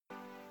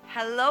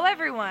Hello,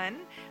 everyone.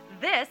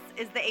 This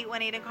is the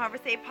 818 and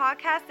Conversate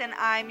podcast, and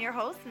I'm your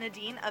host,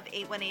 Nadine of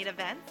 818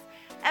 Events.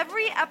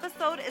 Every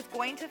episode is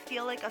going to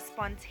feel like a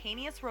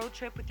spontaneous road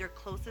trip with your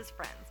closest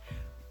friends.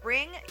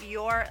 Bring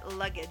your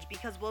luggage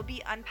because we'll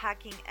be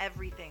unpacking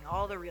everything,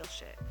 all the real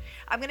shit.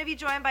 I'm going to be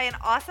joined by an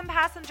awesome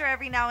passenger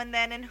every now and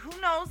then, and who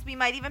knows, we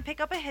might even pick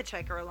up a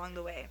hitchhiker along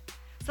the way.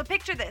 So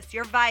picture this,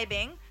 you're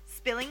vibing,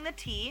 spilling the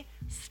tea,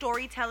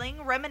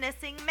 storytelling,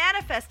 reminiscing,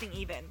 manifesting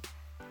even.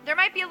 There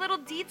might be a little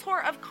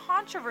detour of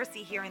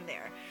controversy here and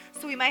there,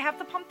 so we might have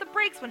to pump the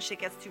brakes when shit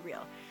gets too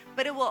real.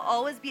 But it will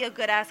always be a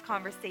good-ass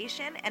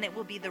conversation, and it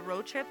will be the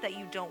road trip that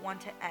you don't want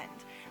to end.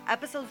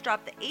 Episodes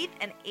drop the 8th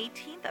and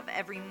 18th of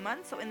every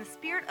month, so in the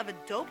spirit of a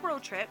dope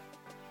road trip,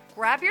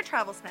 grab your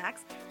travel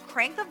snacks,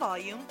 crank the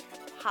volume,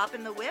 hop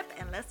in the whip,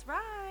 and let's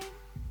ride.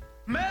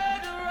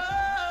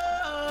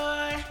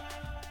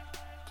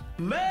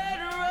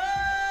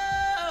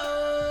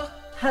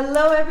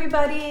 Hello,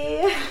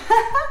 everybody.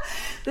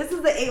 This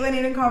is the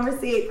 818 and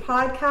Conversate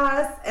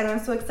podcast, and I'm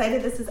so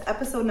excited. This is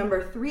episode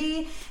number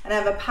 3, and I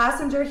have a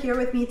passenger here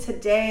with me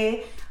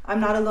today. I'm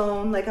not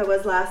alone like I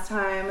was last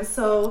time.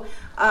 So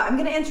I'm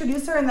going to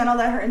introduce her, and then I'll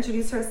let her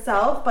introduce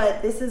herself.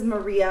 But this is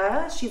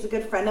Maria. She's a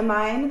good friend of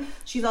mine.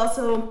 She's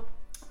also,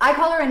 I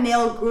call her a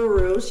nail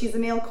guru. She's a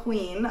nail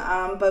queen,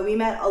 but we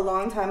met a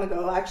long time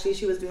ago. Actually,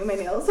 she was doing my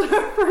nails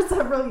for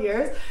several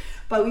years,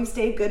 but we've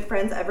stayed good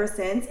friends ever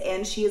since.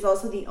 And she is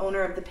also the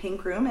owner of the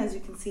Pink Room, as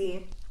you can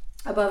see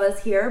above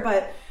us here.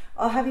 But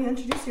I'll have you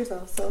introduce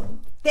yourself. So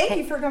thank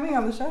you for coming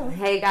on the show.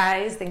 Hey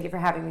guys, thank you for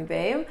having me,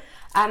 babe.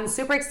 I'm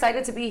super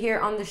excited to be here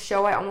on the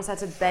show. I almost had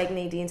to beg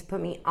Nadine to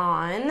put me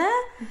on,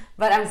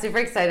 but I'm super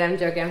excited. I'm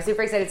joking. I'm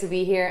super excited to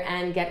be here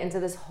and get into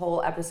this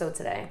whole episode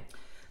today.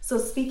 So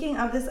speaking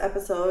of this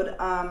episode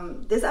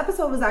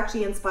was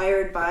actually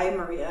inspired by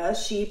Maria.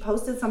 She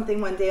posted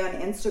something one day on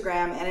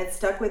Instagram and it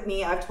stuck with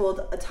me. I've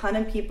told a ton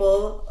of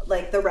people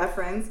like the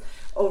reference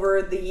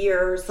over the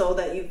year or so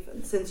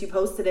since you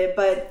posted it,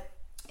 but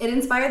it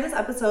inspired this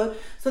episode.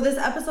 So this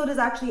episode is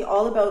actually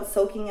all about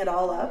soaking it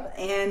all up,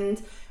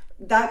 and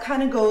that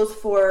kind of goes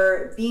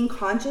for being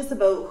conscious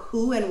about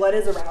who and what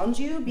is around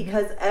you,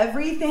 because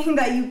everything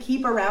that you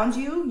keep around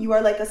you, you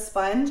are like a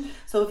sponge.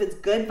 So if it's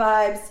good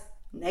vibes,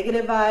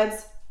 negative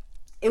vibes,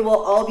 it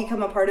will all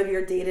become a part of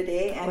your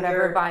day-to-day, and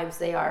whatever vibes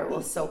they are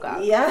will soak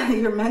up. Yeah,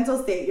 your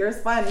mental state, you're a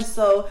sponge.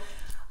 So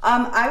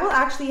I will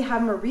actually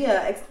have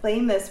Maria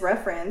explain this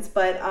reference,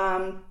 but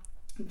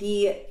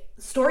the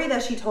story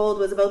that she told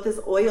was about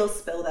this oil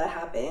spill that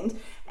happened,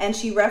 and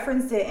she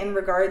referenced it in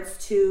regards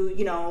to,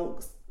 you know,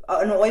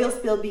 an oil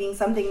spill being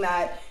something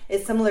that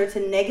is similar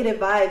to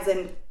negative vibes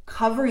and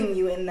covering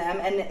you in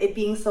them, and it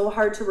being so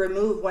hard to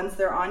remove once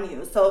they're on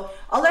you. So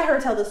I'll let her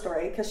tell the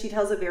story because she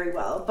tells it very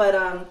well,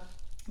 but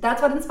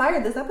that's what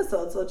inspired this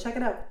episode, so check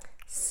it out.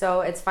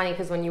 So it's funny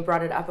because when you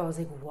brought it up, I was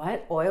like,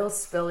 what oil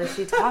spill is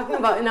she talking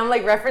about? And I'm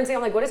like referencing,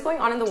 I'm like, what is going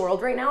on in the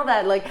world right now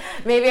that like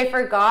maybe I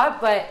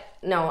forgot? But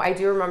no, I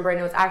do remember. And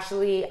it was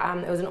actually,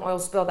 it was an oil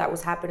spill that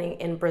was happening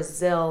in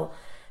Brazil,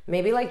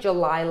 maybe like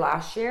July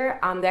last year.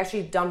 They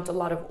actually dumped a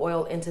lot of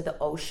oil into the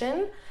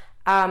ocean.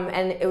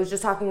 And it was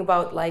just talking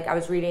about, like, I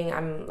was reading,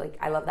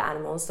 I love the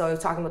animals. So I was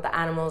talking about the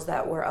animals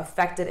that were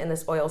affected in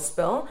this oil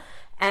spill.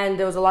 And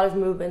there was a lot of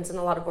movements and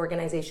a lot of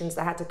organizations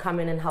that had to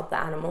come in and help the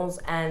animals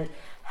and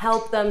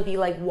help them be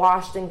like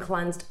washed and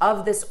cleansed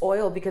of this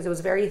oil, because it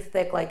was very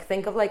thick. Like,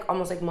 think of like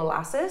almost like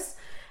molasses,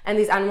 and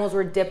these animals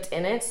were dipped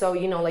in it. So,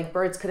 you know, like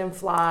birds couldn't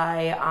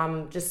fly,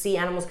 just sea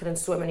animals couldn't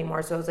swim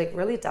anymore. So it was like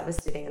really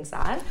devastating and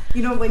sad.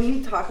 You know, when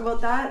you talk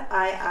about that,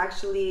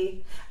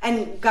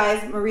 and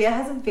guys, Maria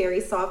has a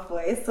very soft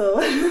voice, so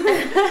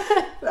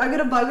I'm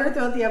gonna bug her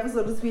throughout the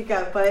episode to speak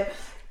up. But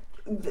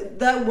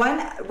the one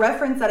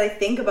reference that I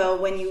think about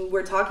when you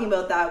were talking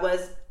about that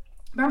was,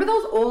 remember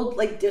those old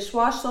like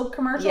dishwash soap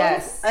commercials?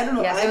 Yes. I don't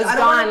know. Yes, it was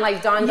Dawn.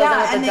 Like Dawn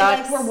does it with the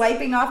ducks. Like we're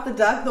wiping off the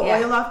duck, the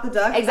oil off the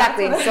duck.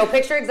 Exactly. So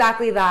picture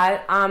exactly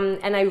that.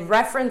 And I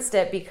referenced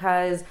it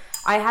because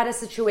I had a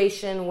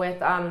situation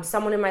with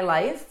someone in my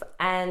life,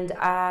 and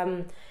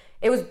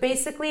it was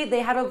basically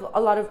they had a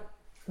lot of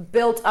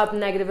built up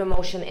negative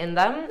emotion in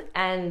them,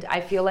 and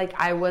I feel like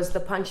I was the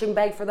punching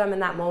bag for them in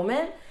that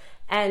moment.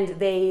 And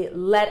they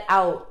let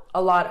out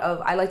a lot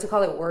of, I like to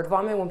call it word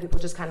vomit, when people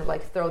just kind of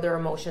like throw their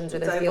emotions or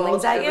their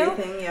feelings at you.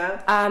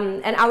 Yeah.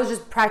 And I was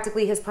just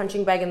practically his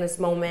punching bag in this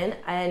moment.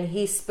 And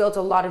he spilled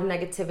a lot of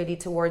negativity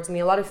towards me,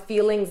 a lot of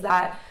feelings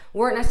that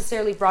weren't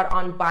necessarily brought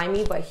on by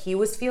me, but he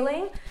was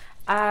feeling.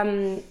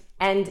 And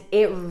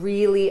it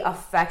really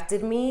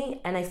affected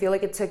me. And I feel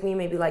like it took me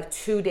maybe like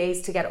 2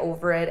 days to get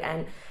over it.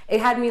 And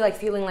it had me like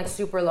feeling like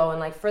super low. And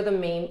like for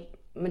the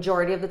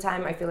majority of the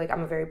time, I feel like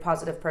I'm a very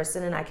positive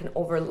person and I can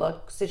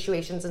overlook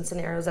situations and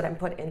scenarios that I'm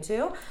put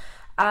into.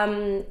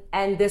 And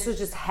this was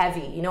just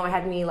heavy. You know, it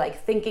had me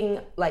like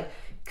thinking, like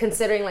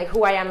considering like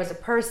who I am as a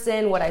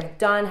person, what I've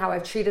done, how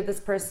I've treated this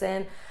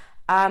person.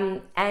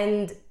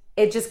 And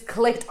it just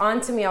clicked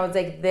onto me. I was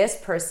like, this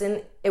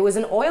person, it was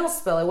an oil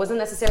spill. It wasn't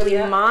necessarily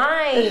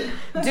my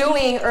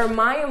doing or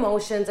my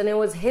emotions. And it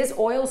was his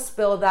oil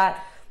spill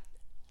that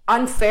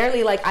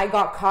unfairly, like, I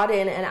got caught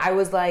in, and I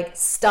was like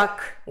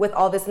stuck with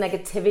all this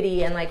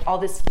negativity and like all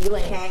this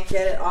feeling. Can't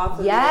get it off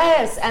of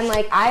Yes. And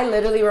like, I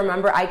literally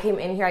remember I came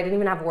in here, I didn't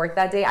even have work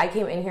that day. I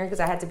came in here because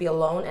I had to be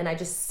alone, and I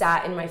just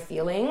sat in my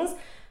feelings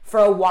for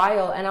a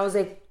while, and I was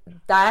like,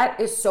 that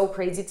is so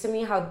crazy to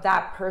me how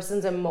that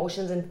person's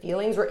emotions and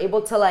feelings were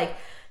able to like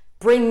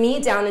bring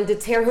me down and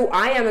deter who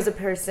I am as a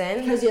person.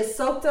 Because you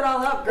soaked it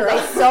all up, girl.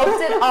 I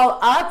soaked it all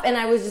up, and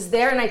I was just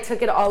there, and I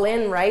took it all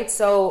in, right?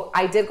 So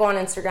I did go on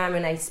Instagram,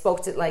 and I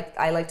spoke to, like,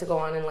 I like to go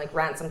on and like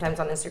rant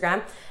sometimes on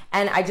Instagram,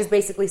 and I just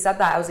basically said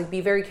that. I was like,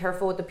 be very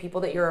careful with the people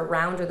that you're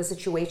around or the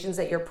situations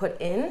that you're put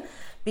in,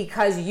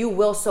 because you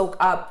will soak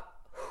up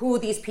who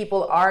these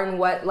people are and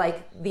what like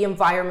the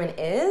environment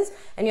is,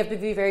 and you have to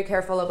be very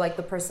careful of like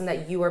the person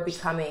that you are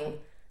becoming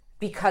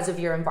because of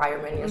your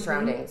environment and your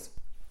surroundings.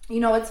 You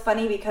know, it's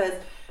funny because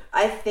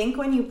I think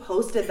when you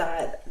posted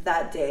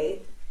that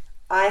day,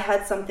 I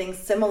had something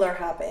similar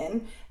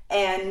happen,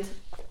 and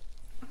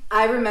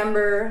I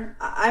remember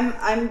I'm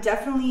an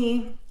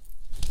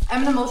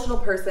emotional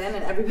person,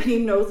 and everybody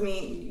knows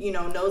me, you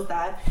know, knows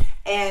that,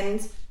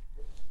 and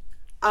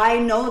I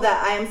know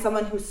that I am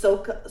someone who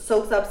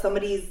soaks up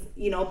somebody's,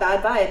 you know,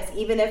 bad vibes,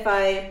 even if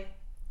I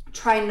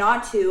try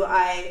not to.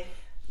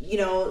 You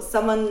know,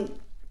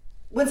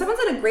 when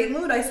someone's in a great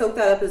mood, I soak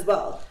that up as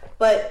well,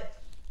 but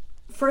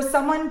for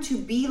someone to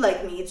be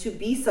like me, to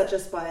be such a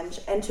sponge,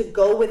 and to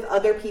go with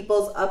other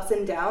people's ups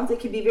and downs, it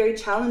can be very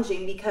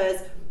challenging because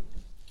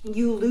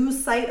you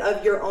lose sight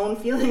of your own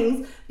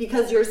feelings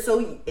because you're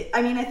so,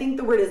 I mean, I think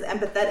the word is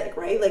empathetic,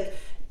 right? Like,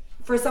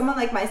 for someone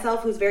like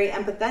myself who's very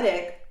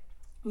empathetic,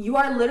 you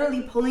are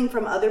literally pulling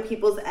from other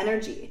people's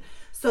energy.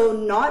 So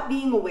not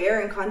being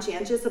aware and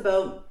conscientious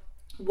about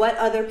what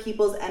other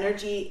people's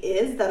energy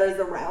is that is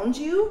around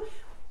you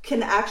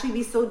can actually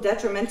be so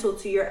detrimental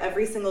to your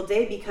every single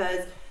day,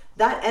 because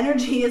that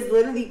energy is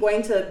literally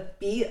going to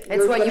be,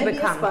 it's what you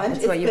become.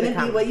 It's going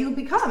to be what you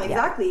become.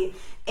 Exactly.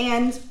 Yeah.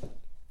 And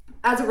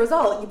as a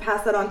result, you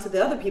pass that on to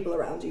the other people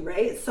around you,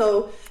 right?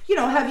 So, you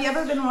know, have you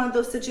ever been in one of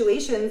those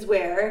situations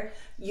where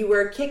you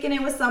were kicking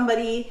it with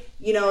somebody,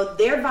 you know,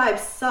 their vibe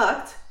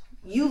sucked,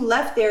 you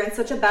left there in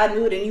such a bad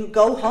mood, and you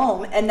go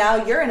home and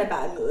now you're in a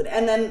bad mood,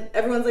 and then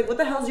everyone's like, what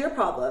the hell's your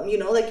problem? You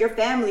know, like your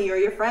family or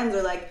your friends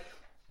are like,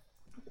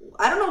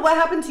 I don't know what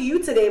happened to you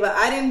today, but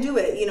I didn't do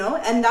it, you know?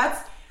 And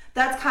that's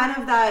kind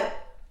of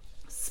that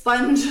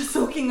sponge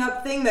soaking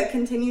up thing that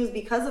continues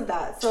because of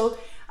that. So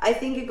I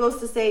think it goes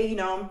to say, you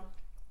know,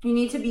 you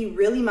need to be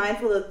really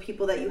mindful of the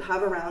people that you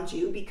have around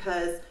you,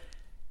 because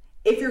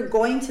if you're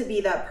going to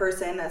be that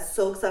person that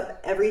soaks up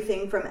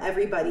everything from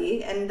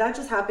everybody, and that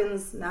just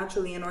happens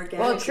naturally and organically.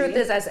 Well, the truth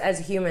is, as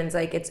humans,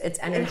 like, it's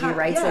energy,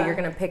 right? Yeah. So you're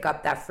gonna pick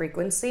up that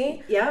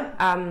frequency. Yeah.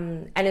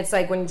 And it's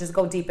like, when you just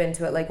go deep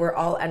into it, like, we're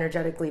all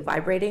energetically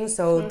vibrating.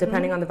 So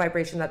depending on the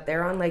vibration that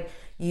they're on, like,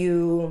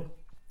 you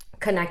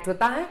connect with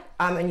that,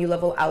 and you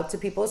level out to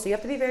people. So you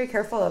have to be very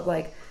careful of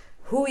like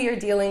who you're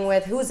dealing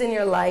with, who's in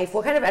your life,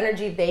 what kind of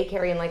energy they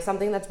carry. And like,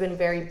 something that's been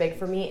very big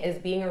for me is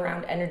being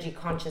around energy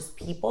conscious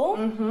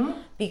people,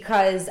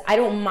 because I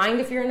don't mind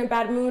if you're in a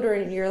bad mood or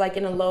you're like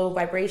in a low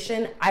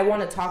vibration. I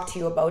want to talk to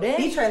you about it.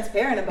 Be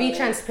transparent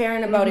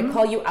about it.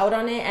 Call you out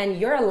on it. And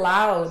you're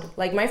allowed,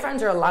 like, my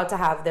friends are allowed to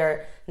have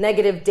their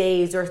negative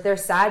days or their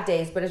sad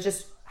days, but it's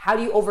just, how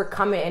do you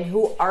overcome it, and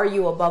who are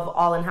you above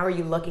all, and how are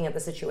you looking at the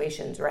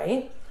situations,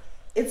 right?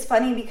 It's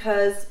funny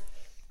because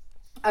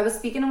I was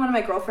speaking to one of my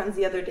girlfriends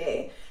the other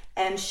day,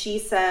 and she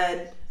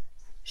said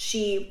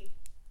she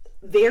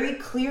very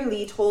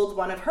clearly told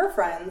one of her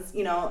friends,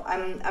 you know,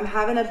 I'm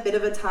having a bit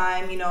of a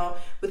time, you know,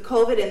 with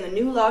COVID and the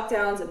new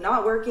lockdowns and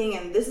not working,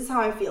 and this is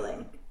how I'm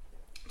feeling.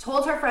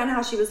 Told her friend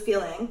how she was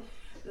feeling,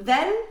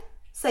 then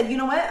said, you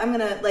know what, I'm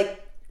gonna,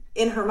 like,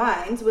 in her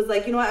mind was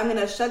like, you know what, I'm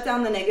gonna shut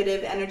down the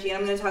negative energy and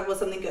I'm gonna talk about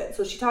something good.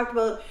 So she talked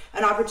about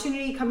an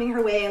opportunity coming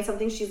her way and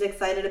something she's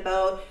excited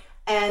about.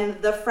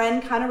 And the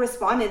friend kind of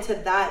responded to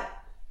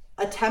that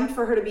attempt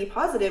for her to be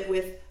positive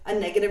with a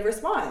negative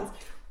response.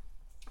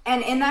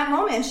 And in that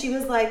moment, she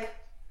was like,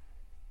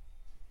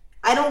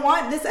 I don't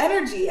want this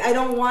energy. I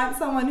don't want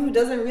someone who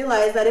doesn't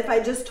realize that if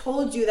I just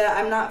told you that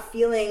I'm not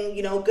feeling,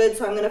 you know, good,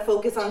 so I'm going to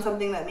focus on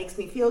something that makes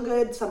me feel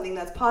good, something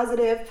that's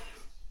positive,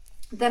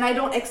 then I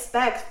don't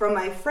expect from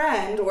my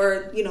friend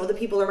or, you know, the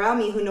people around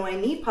me who know I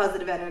need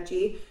positive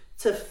energy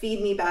to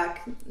feed me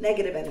back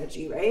negative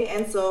energy, right?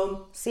 And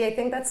so... See, I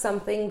think that's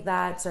something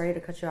that... Sorry to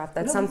cut you off.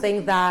 That's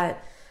something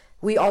that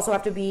we also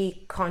have to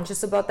be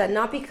conscious about, that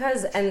not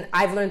because... And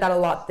I've learned that a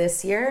lot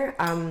this year.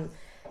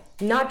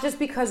 Not just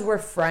because we're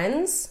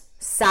friends,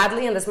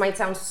 sadly, and this might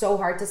sound so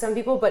hard to some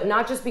people, but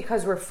not just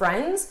because we're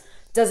friends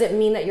doesn't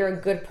mean that you're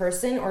a good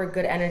person or a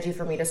good energy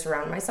for me to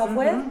surround myself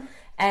with.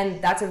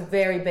 And that's a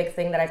very big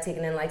thing that I've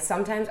taken in. Like,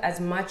 sometimes, as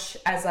much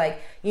as,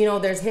 like, you know,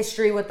 there's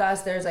history with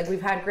us, there's like,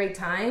 we've had great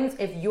times.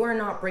 If you're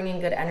not bringing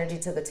good energy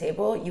to the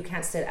table, you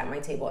can't sit at my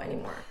table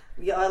anymore.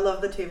 Yeah, I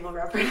love the table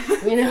reference.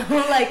 You know,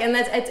 like, and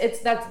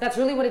that's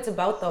really what it's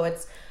about, though.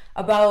 It's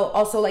about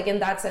also, like, in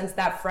that sense,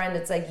 that friend,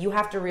 it's like, you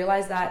have to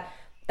realize that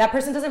that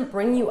person doesn't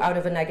bring you out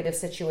of a negative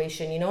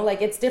situation, you know?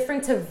 Like, it's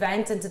different to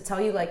vent and to tell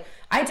you, like,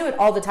 I do it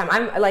all the time.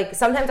 I'm like,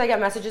 sometimes I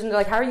get messages and they're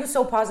like, how are you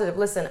so positive?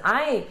 Listen,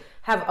 I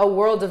have a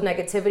world of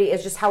negativity.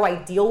 It's just how I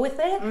deal with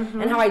it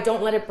and how I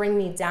don't let it bring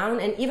me down.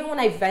 And even when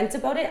I vent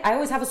about it, I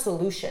always have a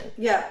solution.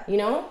 Yeah. You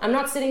know? I'm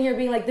not sitting here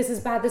being like, this is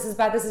bad, this is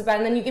bad, this is bad.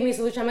 And then you give me a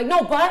solution. I'm like,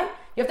 no, but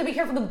you have to be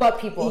careful of the but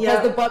people.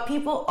 Because the but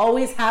people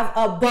always have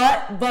a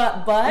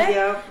but.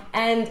 Yeah.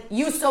 And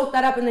you soak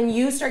that up and then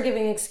you start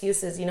giving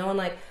excuses, you know? And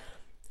like,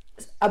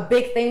 a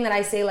big thing that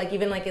I say, like,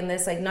 even like in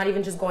this, like, not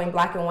even just going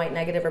black and white,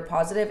 negative or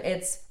positive,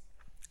 it's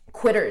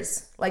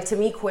quitters. Like, to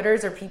me,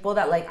 quitters are people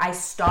that, like, I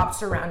stop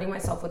surrounding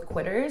myself with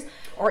quitters.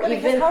 Or but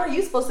even, how are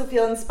you supposed to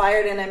feel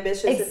inspired and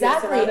ambitious?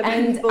 Exactly.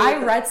 And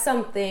I read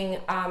something,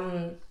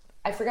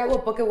 I forgot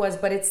what book it was,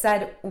 but it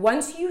said,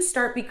 once you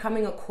start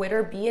becoming a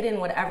quitter, be it in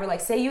whatever, like,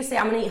 say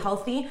I'm gonna eat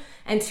healthy,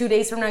 and 2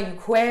 days from now you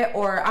quit,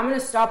 or I'm gonna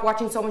stop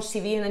watching so much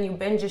TV and then you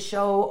binge a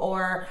show,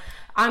 or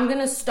I'm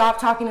gonna stop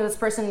talking to this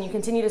person and you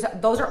continue to,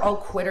 those are all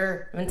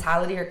quitter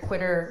mentality or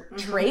quitter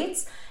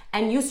traits.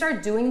 And you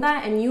start doing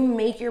that and you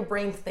make your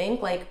brain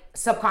think, like,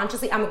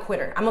 subconsciously, I'm a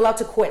quitter. I'm allowed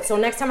to quit. So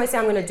next time I say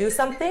I'm gonna do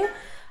something,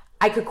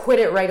 I could quit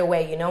it right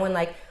away, you know? And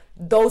like,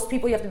 those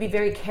people you have to be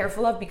very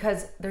careful of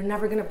because they're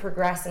never gonna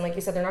progress. And like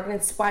you said, they're not gonna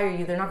inspire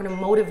you. They're not gonna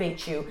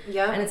motivate you.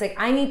 Yeah. And it's like,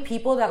 I need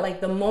people that,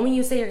 like, the moment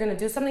you say you're gonna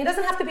do something, it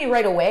doesn't have to be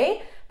right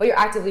away, but you're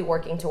actively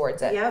working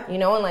towards it. Yep. You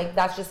know, and like,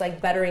 that's just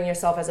like bettering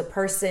yourself as a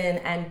person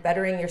and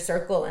bettering your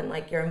circle and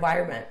like your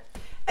environment.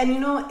 And you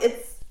know,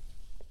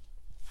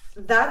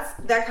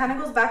 that kind of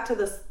goes back to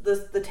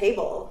the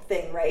table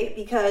thing, right?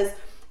 Because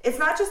it's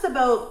not just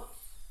about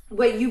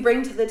what you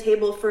bring to the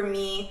table. For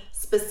me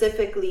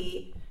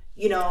specifically,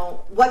 you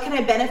know, what can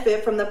I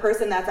benefit from the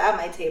person that's at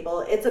my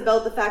table? It's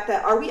about the fact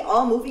that, are we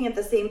all moving at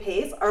the same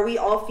pace? Are we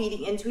all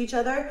feeding into each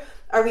other?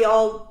 Are we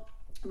all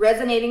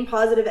resonating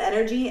positive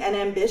energy and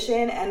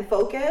ambition and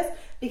focus?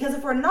 Because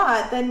if we're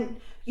not, then,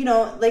 you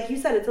know, like you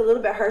said, it's a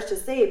little bit harsh to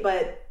say,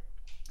 but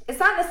it's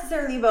not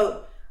necessarily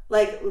about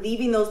like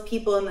leaving those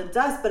people in the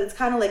dust, but it's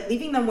kind of like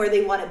leaving them where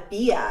they want to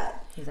be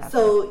at. Exactly.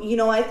 So, you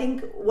know, I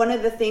think one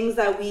of the things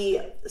that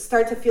we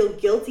start to feel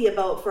guilty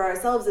about for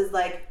ourselves is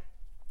like,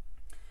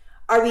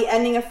 are we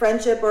ending a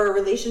friendship or a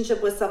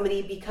relationship with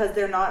somebody because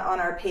they're not on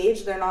our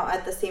page? They're not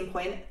at the same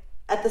point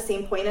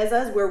as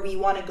us, where we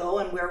want to go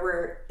and where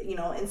we're, you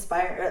know,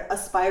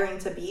 aspiring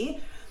to be.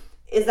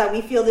 Is that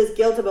we feel this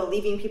guilt about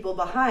leaving people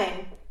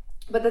behind.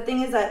 But the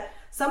thing is that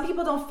some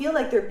people don't feel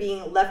like they're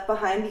being left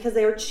behind because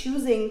they are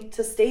choosing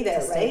to stay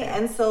there, right?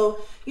 And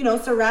so, you know,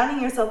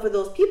 surrounding yourself with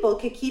those people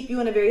could keep you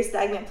in a very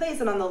stagnant place.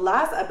 And on the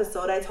last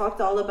episode, I talked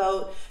all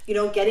about, you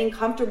know, getting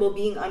comfortable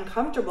being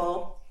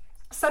uncomfortable.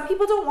 Some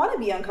people don't want to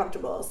be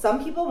uncomfortable.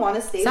 Some people want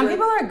to stay. Some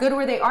people are good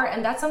where they are,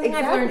 and that's something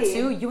I've learned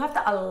too. You have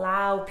to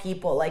allow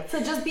people, like, to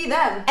just be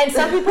them. And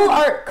some people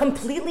are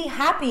completely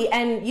happy,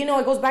 and you know,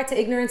 it goes back to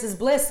ignorance is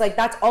bliss. Like,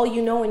 that's all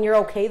you know, and you're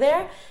okay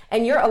there,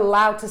 and you're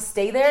allowed to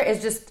stay there. It's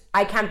just,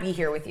 I can't be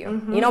here with you.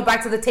 Mm-hmm. You know,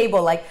 back to the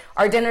table. Like,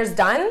 our dinner's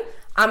done.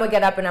 I'm gonna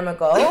get up and I'm gonna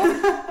go.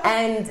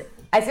 And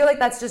I feel like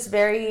that's just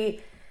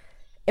very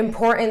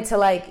important to,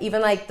 like,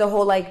 even like the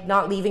whole like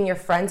not leaving your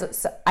friends.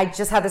 So I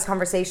just had this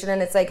conversation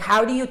and it's like,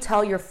 how do you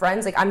tell your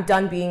friends, like, I'm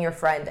done being your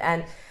friend?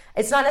 And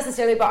it's not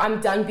necessarily about I'm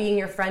done being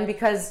your friend,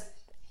 because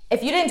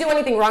if you didn't do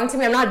anything wrong to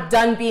me, I'm not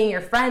done being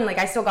your friend. Like,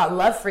 I still got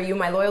love for you.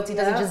 My loyalty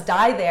doesn't just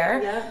die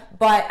there. Yeah.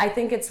 But I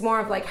think it's more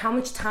of like, how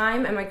much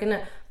time am I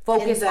gonna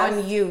focus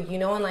on you, you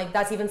know? And like,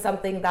 that's even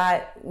something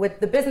that with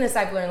the business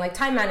I've learned, like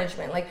time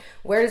management, like,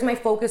 where does my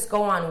focus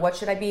go on? What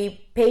should I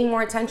be paying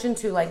more attention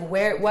to? Like,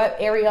 what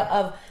area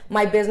of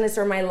my business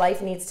or my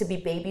life needs to be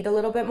babied a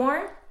little bit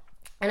more?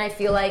 And I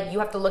feel like you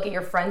have to look at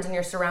your friends and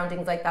your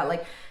surroundings like that.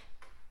 Like,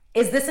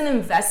 is this an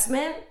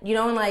investment? You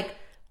know, and like,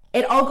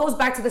 it all goes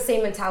back to the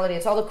same mentality.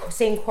 It's all the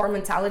same core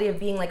mentality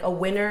of being like a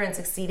winner and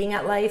succeeding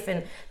at life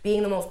and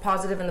being the most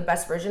positive and the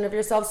best version of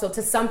yourself. So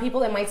to some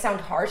people, it might sound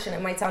harsh and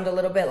it might sound a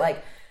little bit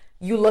like,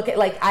 you look at,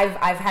 like,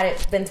 I've had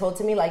it been told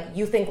to me, like,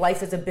 you think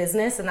life is a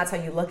business and that's how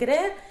you look at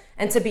it.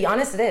 And to be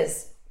honest, it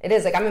is. It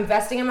is. Like, I'm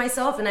investing in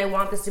myself and I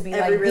want this to be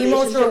like the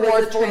most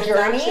rewardful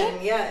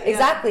journey. Yeah.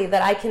 Exactly,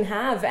 that I can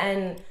have.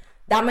 And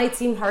that might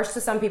seem harsh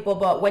to some people,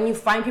 but when you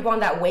find people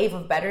on that wave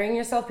of bettering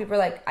yourself, people are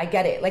like, I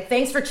get it. Like,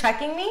 thanks for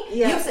checking me.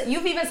 Yeah.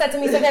 You've even said to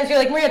me sometimes, you're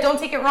like, Maria, don't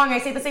take it wrong. I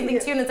say the same thing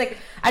to you. And it's like,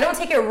 I don't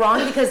take it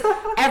wrong, because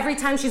every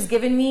time she's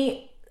given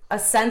me a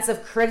sense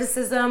of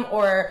criticism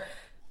or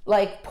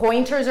like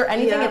pointers or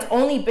anything, it's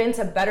only been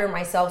to better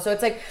myself. So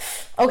it's like,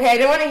 okay, I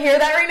don't want to hear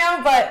that right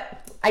now,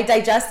 but I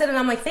digest it and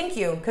I'm like, thank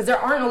you. Because there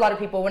aren't a lot of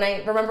people. When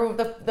I remember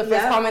the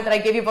first comment that I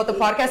gave you about the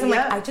podcast, I'm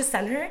like, I just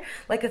sent her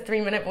like a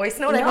 3-minute voice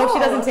note. I hope she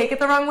doesn't take it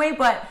the wrong way,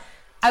 but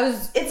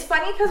it's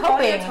funny because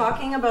while you're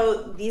talking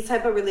about these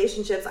type of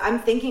relationships, I'm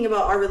thinking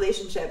about our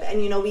relationship.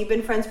 And, you know, we've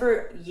been friends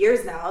for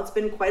years now. It's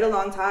been quite a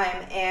long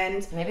time.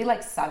 And maybe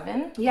like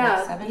 7? Yeah.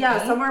 Like 7,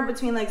 yeah. 8? Somewhere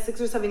between like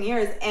 6 or 7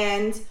 years.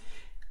 And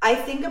I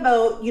think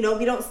about, you know,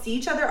 we don't see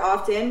each other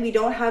often. We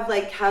don't have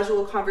like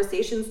casual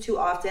conversations too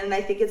often. And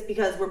I think it's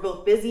because we're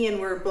both busy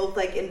and we're both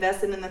like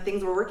invested in the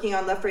things we're working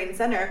on left, right, and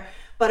center.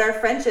 but our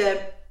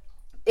friendship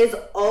is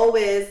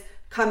always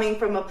coming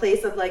from a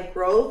place of like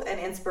growth and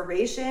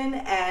inspiration,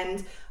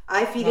 and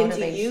I feed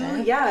into you.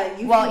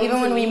 Yeah. Well,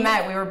 even when we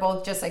met, we were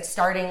both just like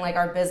starting like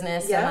our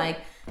business and like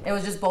it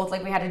was just both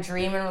like we had a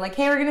dream and we're like,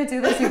 hey, we're gonna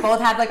do this. We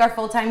both had like our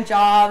full-time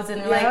jobs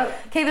and we're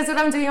like, okay, this is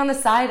what I'm doing on the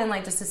side, and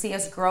like just to see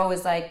us grow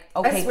is like,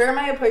 okay. I swear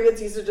my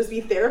appointments used to just be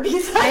therapy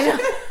sessions. I know.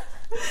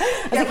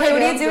 I was like, hey,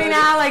 what are you doing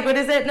now? Like, what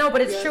is it? No, but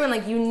it's true, and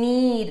like you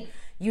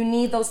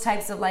need those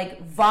types of like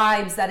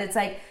vibes that it's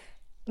like,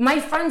 my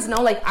friends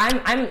know, like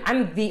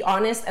I'm the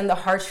honest and the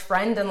harsh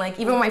friend, and like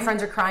even when my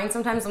friends are crying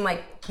sometimes I'm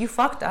like, you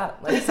fucked up.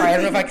 Like, sorry, I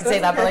don't know if I can say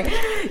that, but like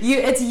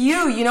it's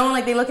you know, and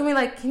like they look at me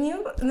like, can you?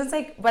 And it's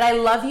like, but I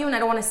love you and I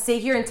don't want to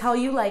sit here and tell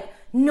you like,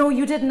 no,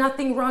 you did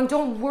nothing wrong.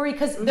 Don't worry,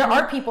 because there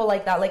are people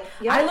like that. Like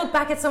I look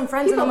back at some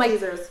friends and I'm like,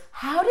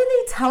 how did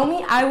they tell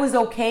me I was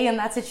okay in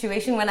that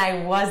situation when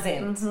I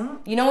wasn't?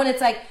 You know, and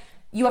it's like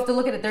you have to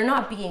look at it. They're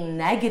not being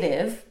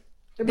negative.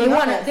 They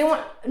want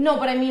no,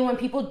 but I mean when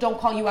people don't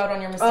call you out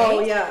on your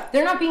mistakes,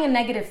 they're not being a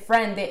negative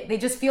friend. They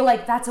just feel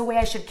like that's a way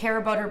I should care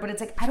about her, but it's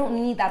like, I don't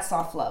need that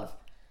soft love,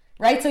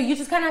 right? So you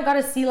just kind of got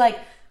to see like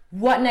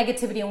what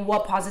negativity and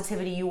what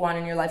positivity you want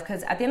in your life,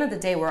 because at the end of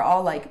the day, we're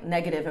all like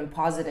negative and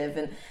positive,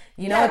 and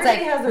you know, it's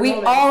like we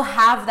all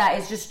have that.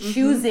 It's just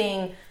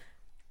choosing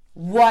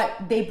what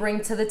they bring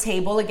to the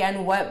table.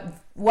 Again,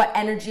 what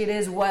energy it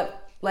is,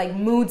 what like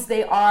moods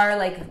they are,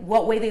 like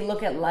what way they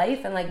look at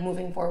life, and like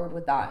moving forward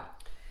with that.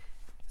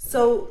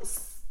 So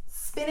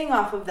spinning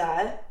off of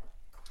that,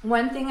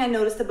 one thing I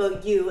noticed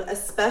about you,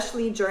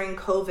 especially during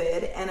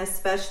COVID and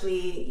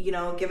especially, you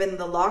know, given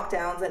the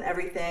lockdowns and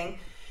everything,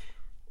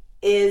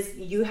 is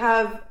you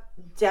have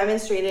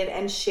demonstrated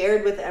and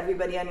shared with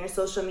everybody on your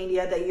social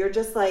media that you're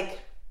just like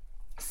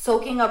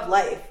soaking up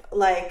life.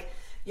 Like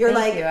you're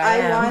Thank like, you,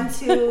 I want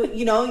to,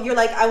 you know, you're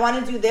like, I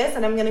want to do this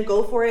and I'm going to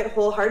go for it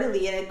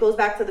wholeheartedly. And it goes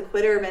back to the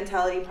quitter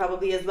mentality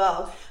probably as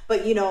well.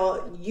 But you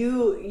know,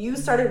 you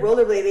started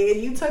rollerblading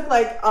and you took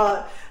like,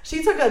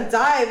 she took a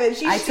dive and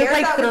I took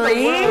like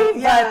 3,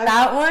 but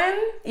that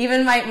one,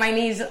 even my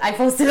knees, I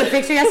posted a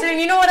picture yesterday and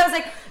you know what? I was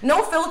like,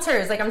 no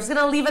filters. Like, I'm just going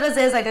to leave it as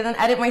is. I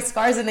didn't edit my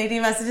scars, and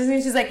Nadine messages me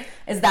and she's like,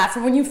 is that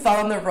from when you fell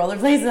on the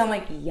rollerblades? And I'm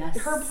like, yes,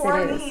 her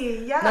poor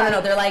knee. Yeah.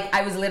 No. They're like,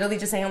 I was literally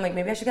just saying, I'm like,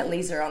 maybe I should get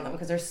laser on them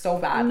because they're so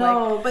bad.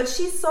 No, like, but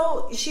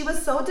she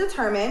was so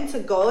determined to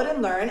go out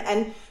and learn,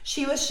 and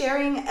she was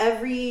sharing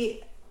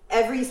every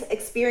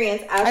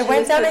experience as I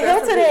went down the hill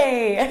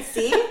today.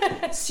 See?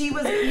 She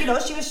was, you know,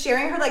 she was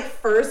sharing her like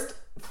first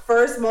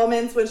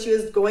moments when she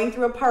was going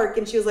through a park,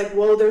 and she was like,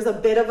 whoa, there's a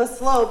bit of a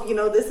slope, you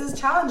know, this is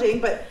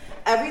challenging. But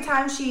every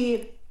time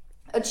she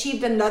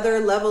achieved another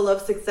level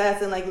of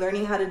success and like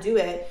learning how to do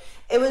it,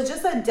 it was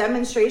just a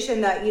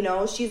demonstration that, you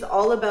know, she's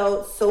all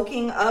about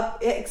soaking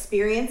up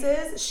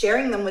experiences,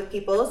 sharing them with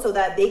people so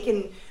that they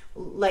can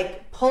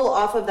like pull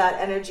off of that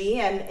energy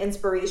and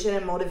inspiration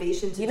and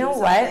motivation to do something. You know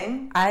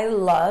what? I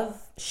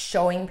love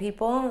showing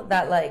people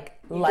that like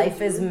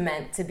life is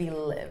meant to be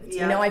lived.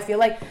 You know, I feel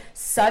like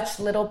such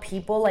little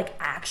people like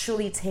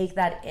actually take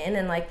that in,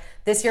 and like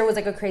this year was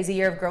like a crazy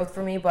year of growth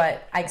for me,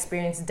 but I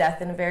experienced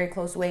death in a very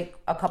close way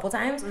a couple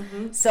times.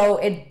 So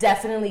it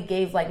definitely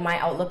gave like my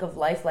outlook of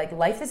life. Like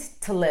life is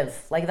to live.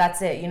 Like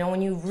that's it. You know,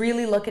 when you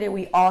really look at it,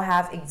 we all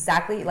have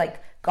exactly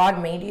like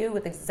God made you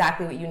with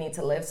exactly what you need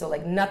to live. So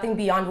like nothing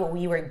beyond what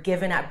we were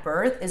given at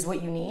birth is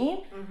what you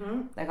need.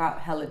 I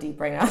got hella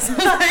deep right now.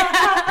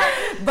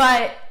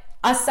 But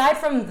aside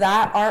from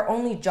that, our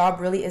only job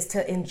really is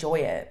to enjoy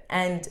it.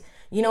 And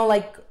you know,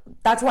 like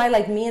that's why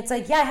like me, it's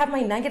like, yeah, I have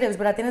my negatives,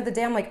 but at the end of the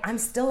day, I'm like, I'm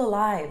still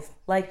alive.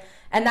 Like,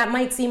 and that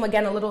might seem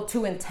again a little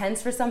too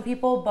intense for some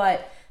people,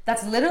 but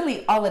that's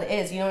literally all it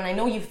is, you know. And I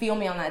know you feel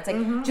me on that. It's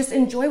like just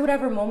enjoy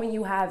whatever moment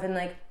you have. And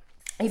like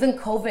even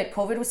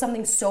COVID was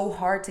something so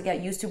hard to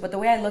get used to, but the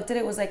way I looked at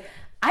it was like,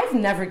 I've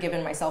never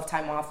given myself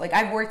time off. Like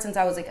I've worked since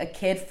I was like a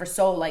kid for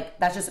so like,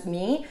 that's just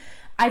me.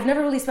 I've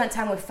never really spent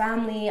time with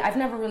family. I've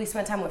never really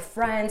spent time with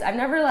friends. I've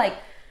never like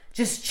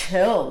just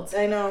chilled.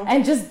 I know.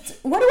 And just,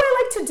 what do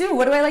I like to do?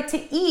 What do I like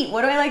to eat?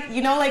 What do I like,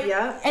 you know, like,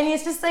 and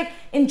it's just like,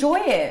 enjoy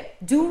it.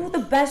 Do the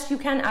best you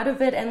can out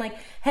of it, and like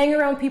hang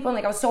around people. And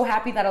like, I was so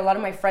happy that a lot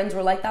of my friends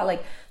were like that,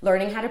 like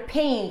learning how to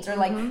paint or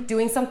like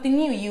doing something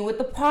new. You with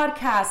the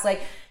podcast,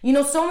 like, you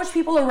know, so much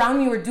people around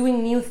me were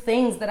doing new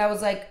things that I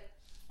was like,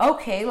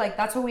 okay, like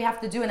that's what we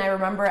have to do. And I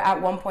remember at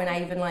one point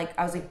I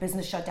was like,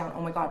 business shut down.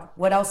 Oh my God,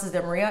 what else is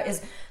there?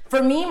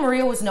 For me,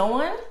 Maria was no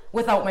one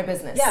without my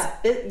business. Yeah,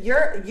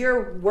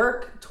 your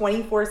work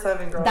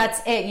 24/7, girl. That's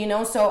it, you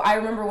know? So I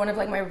remember one of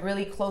like my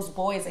really close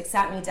boys like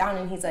sat me down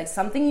and he's like,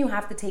 something you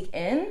have to take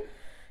in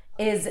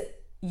is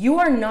you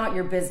are not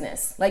your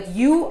business. Like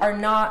you are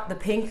not the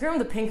Pink Room.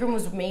 The Pink Room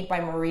was made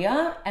by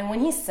Maria. And when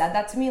he said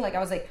that to me, like I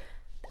was like,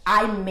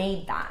 I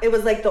made that. It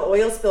was like the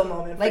oil spill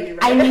moment for like, you,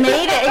 right? I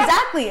made it,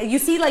 exactly. You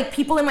see like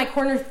people in my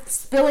corner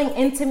spilling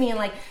into me, and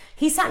like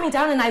he sat me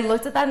down and I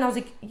looked at that and I was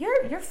like,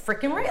 you're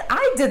freaking right.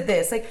 I did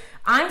this. Like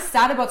I'm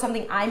sad about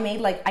something I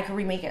made, like I could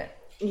remake it.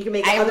 You can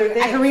make other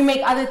things. I can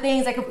remake other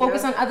things. I can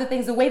focus on other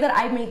things. The way that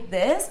I made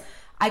this,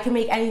 I can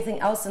make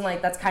anything else. And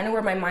like, that's kind of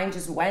where my mind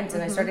just went.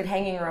 And I started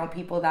hanging around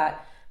people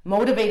that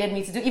motivated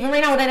me to do, even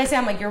right now, what did I say?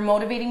 I'm like, you're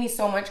motivating me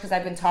so much because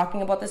I've been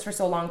talking about this for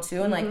so long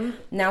too. And like,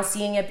 now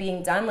seeing it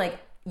being done, like,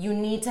 you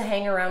need to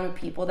hang around with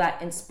people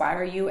that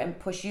inspire you and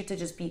push you to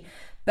just be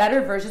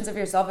better versions of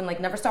yourself and like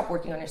never stop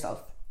working on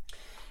yourself.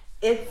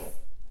 It's,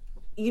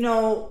 you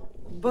know,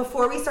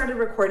 before we started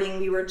recording,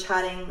 we were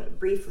chatting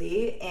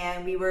briefly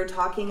and we were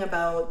talking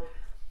about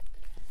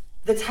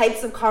the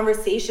types of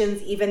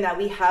conversations even that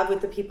we have with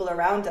the people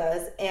around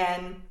us,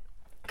 and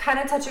kind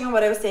of touching on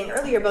what I was saying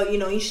earlier about, you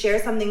know, you share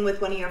something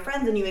with one of your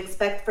friends and you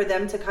expect for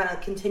them to kind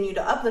of continue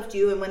to uplift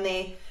you, and when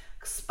they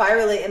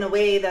spiral it in a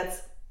way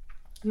that's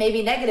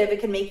maybe negative, it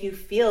can make you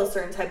feel a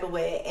certain type of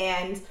way.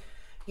 And,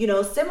 you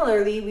know,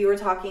 similarly, we were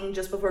talking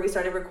just before we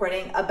started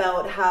recording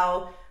about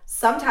how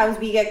sometimes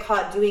we get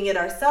caught doing it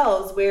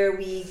ourselves, where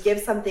we give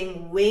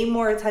something way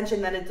more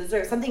attention than it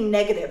deserves, something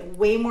negative,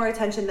 way more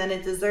attention than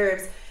it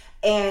deserves.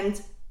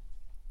 And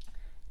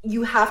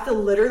you have to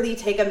literally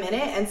take a minute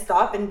and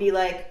stop and be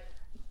like,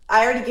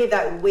 I already gave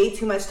that way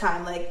too much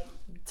time. Like,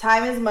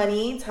 time is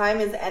money, time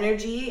is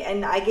energy,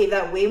 and I gave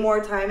that way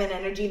more time and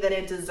energy than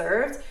it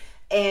deserved.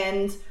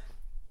 And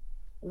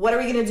what are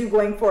we going to do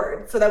going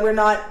forward so that we're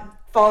not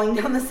falling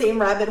down the same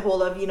rabbit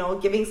hole of, you know,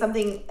 giving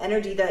something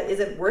energy that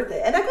isn't worth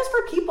it? And that goes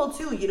for people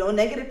too, you know,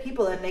 negative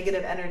people and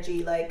negative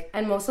energy. Like,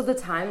 and most of the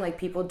time, like,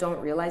 people don't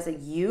realize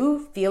that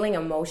you feeling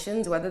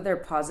emotions, whether they're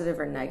positive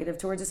or negative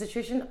towards a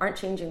situation, aren't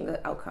changing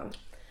the outcome,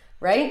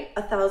 right?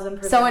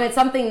 1,000%. So when it's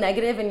something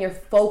negative and you're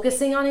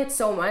focusing on it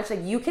so much,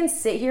 like, you can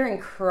sit here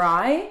and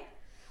cry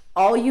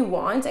all you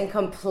want and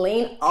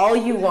complain all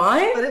you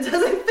want, but it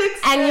doesn't fix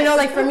it. And you know,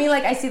 like, for me,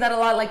 like, I see that a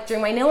lot, like,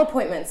 during my nail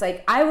appointments.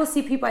 Like, I will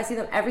see people, I see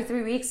them every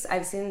 3 weeks.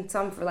 I've seen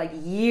some for like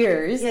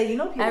years. Yeah, you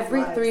know, people's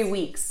every lives. 3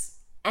 weeks.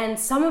 And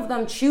some of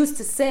them choose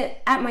to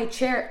sit at my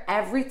chair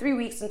every 3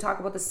 weeks and talk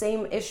about the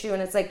same issue.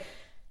 And it's like,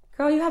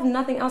 girl, you have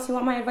nothing else you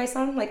want my advice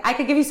on? Like, I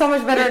could give you so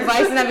much better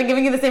advice, and I've been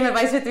giving you the same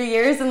advice for 3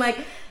 years, and like,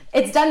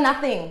 it's done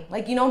nothing.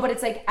 Like, you know, but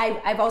it's like,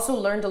 I've also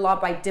learned a lot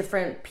by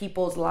different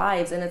people's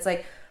lives, and it's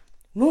like,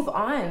 move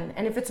on.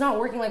 And if it's not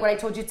working, like what I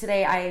told you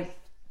today, I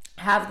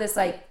have this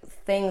like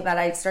thing that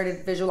I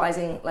started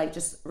visualizing like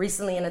just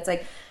recently, and it's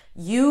like,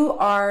 you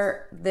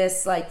are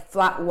this like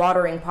flat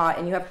watering pot,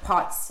 and you have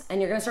pots,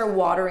 and you're gonna start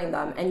watering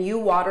them, and you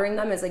watering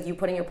them is like you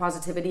putting your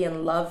positivity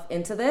and love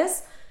into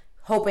this,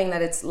 hoping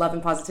that it's love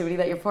and positivity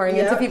that you're pouring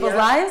into people's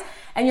lives,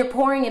 and you're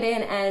pouring it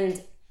in,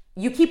 and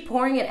you keep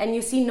pouring it, and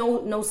you see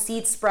no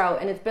seeds sprout,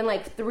 and it's been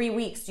like 3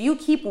 weeks. You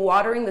keep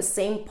watering the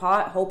same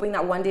pot, hoping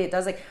that one day it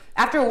does. Like,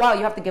 after a while,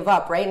 you have to give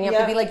up, right? And you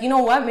have to be like, you know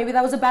what? Maybe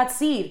that was a bad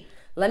seed.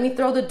 Let me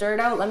throw the dirt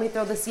out. Let me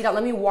throw the seed out.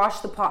 Let me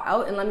wash the pot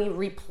out, and let me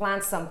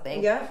replant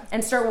something. Yeah.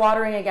 And start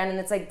watering again. And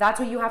it's like, that's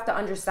what you have to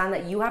understand,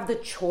 that you have the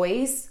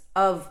choice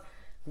of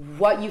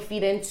what you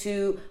feed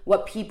into,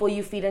 what people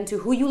you feed into,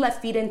 who you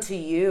let feed into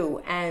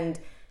you. And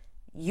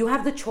you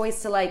have the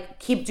choice to like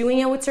keep doing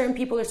it with certain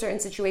people or certain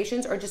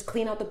situations, or just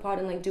clean out the pot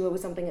and like do it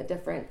with something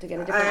different to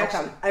get a different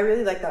outcome. I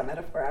really like that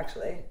metaphor,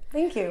 actually.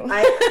 Thank you. You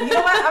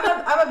know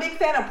what? I'm a big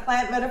fan of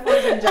plant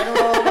metaphors in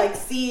general, like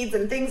seeds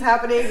and things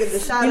happening in the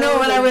shadows. You know,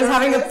 when I was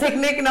having a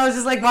picnic and I was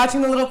just like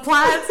watching the little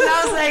plants, and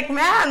I was like,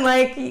 man,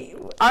 like,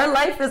 our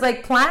life is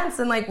like plants,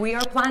 and like, we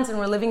are plants, and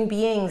we're living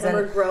beings, and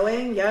we're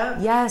growing.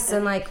 Yes,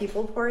 and like,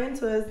 people pour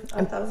into us.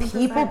 1,000%.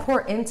 People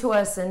pour into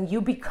us, and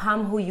you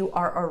become who you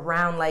are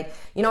around. Like,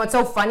 you know, it's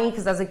so funny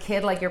because as a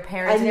kid, like, your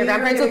parents and your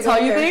grandparents will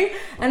tell you things,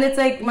 and it's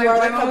like, my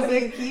mom was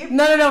like,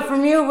 no, for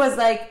me it was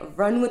like,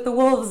 run with the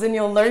wolves and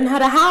you'll learn how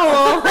to howl.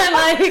 And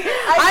like,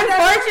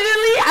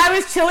 unfortunately, I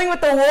was chilling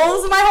with the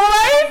wolves my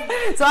whole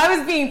life, so I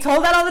was being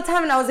told that all the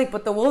time, and I was like,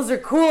 but the wolves are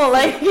cool,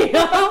 like, you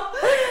know.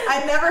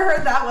 I never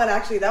heard that one,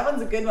 actually. That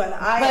one's a good one.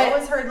 I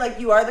always heard like,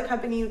 you are the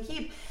company you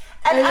keep.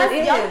 And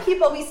as young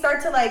people, we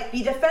start to like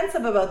be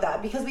defensive about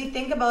that, because we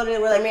think about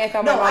it. We're like, I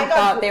thought my mom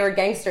thought they were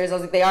gangsters. I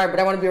was like, they are, but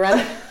I want to be around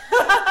them.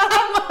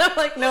 I'm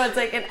like, no, it's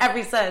like in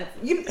every sense.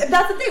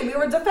 That's the thing. We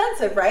were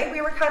defensive, right?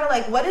 We were kind of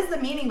like, what is the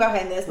meaning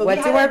behind this? But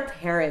what do our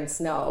parents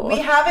know? We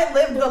haven't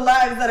lived the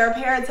lives that our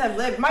parents have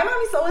lived. My mom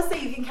used to always say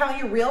you can count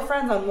your real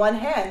friends on one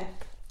hand.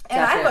 And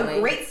definitely. I have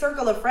a great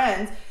circle of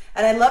friends.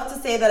 And I love to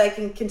say that I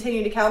can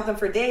continue to count them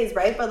for days,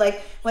 right? But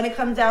like, when it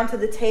comes down to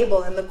the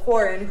table and the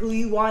core and who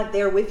you want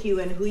there with you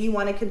and who you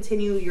want to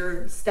continue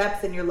your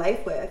steps in your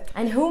life with.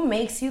 And who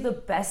makes you the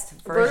best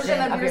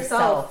version of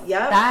yourself.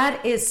 Yeah.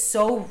 That is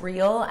so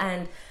real.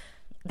 And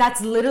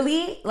that's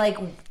literally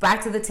like,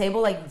 back to the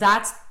table, like,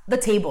 that's the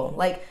table.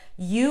 Like,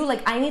 you,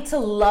 like, I need to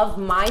love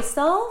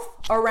myself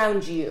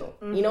around you.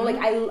 Mm-hmm. You know, like,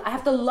 I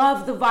have to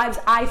love the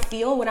vibes I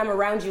feel when I'm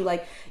around you.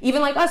 Like,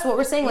 even like us, what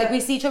we're saying, like, we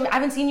see each other. I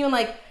haven't seen you in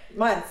like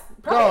months,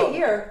 probably a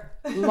year,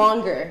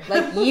 longer,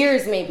 like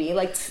years maybe,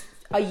 like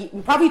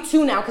probably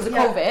 2 now because of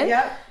COVID.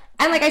 Yeah.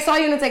 And like, I saw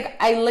you, and it's like,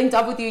 I linked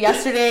up with you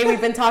yesterday.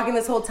 We've been talking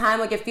this whole time.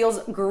 Like, it feels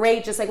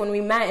great, just like when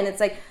we met. And it's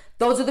like,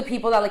 those are the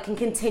people that like can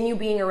continue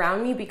being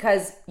around me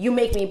because you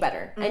make me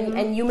better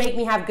and you make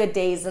me have good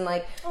days and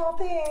like oh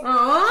thanks.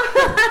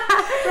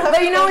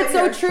 But you know it's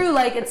so true,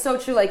 like it's so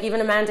true, like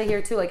even Amanda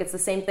here too, like it's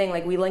the same thing,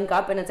 like we link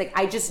up and it's like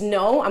I just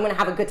know I'm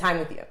gonna have a good time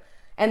with you,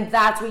 and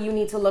that's what you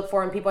need to look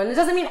for in people. And it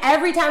doesn't mean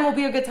every time will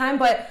be a good time,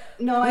 but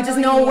no, you just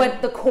know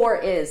what the core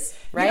is,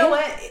 right? You know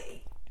what,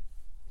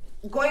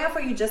 going off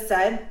what you just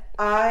said,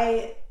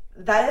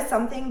 that is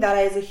something that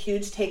is a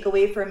huge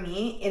takeaway for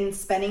me in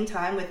spending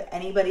time with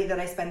anybody that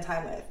I spend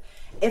time with.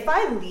 If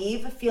I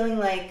leave feeling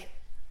kind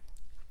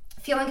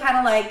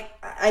of like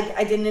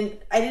I didn't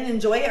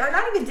enjoy it, or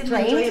not even didn't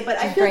enjoy it, but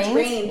I feel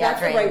drained. Yeah,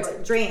 that's the right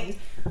word, drained.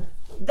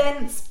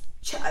 Then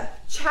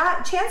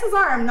chances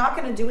are I'm not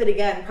going to do it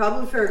again,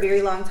 probably for a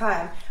very long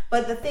time.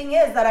 But the thing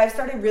is that I've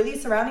started really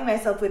surrounding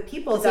myself with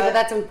people but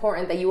that's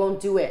important, that you won't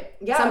do it.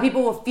 Yeah. Some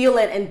people will feel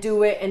it and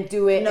do it and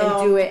do it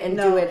and do it and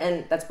do it,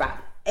 and that's bad.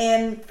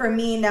 And for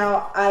me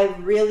now, I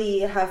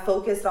really have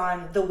focused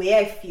on the way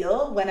I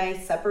feel when I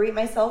separate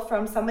myself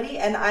from somebody.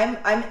 And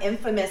I'm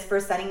infamous for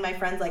sending my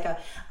friends like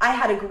I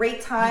had a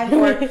great time,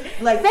 or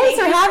like thanks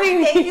for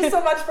having me. Thank you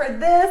so much for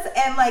this,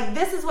 and like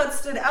this is what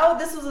stood out.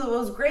 This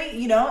was great,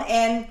 you know.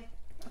 And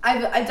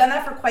I've done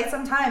that for quite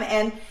some time,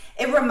 and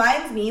it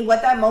reminds me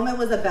what that moment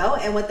was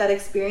about and what that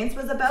experience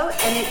was about,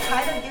 and it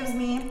kind of gives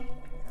me.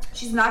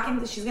 She's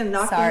gonna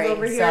knock things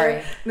over here.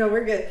 Sorry. No,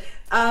 we're good.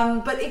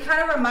 But it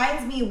kind of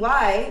reminds me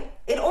why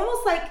it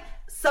almost like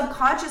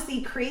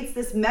subconsciously creates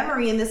this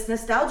memory and this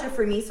nostalgia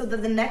for me, so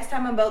that the next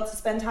time I'm about to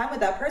spend time with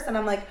that person,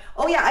 I'm like,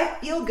 oh yeah, I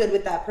feel good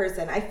with that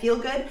person. I feel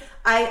good.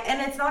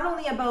 And it's not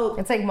only about,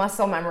 it's like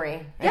muscle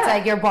memory. It's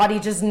like your body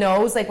just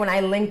knows, like when I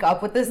link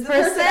up with this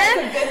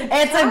person,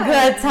 it's a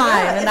good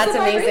time. Yeah, and that's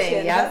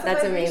amazing. Yeah,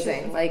 that's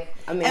amazing. Like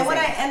amazing.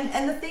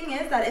 And the thing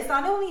is that it's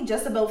not only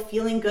just about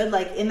feeling good,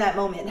 like in that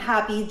moment,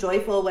 happy,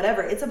 joyful,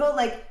 whatever. It's about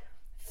like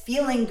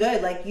feeling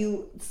good, like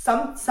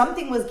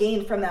something was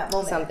gained from that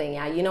moment. Something,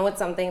 yeah. You know what?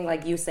 Something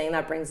like you saying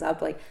that brings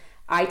up, like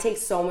I take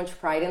so much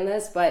pride in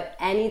this, but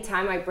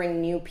anytime I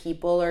bring new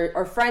people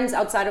or friends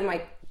outside of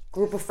my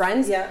group of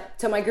friends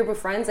to my group of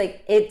friends,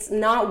 like it's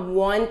not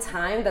one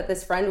time that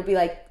this friend would be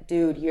like,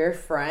 dude, your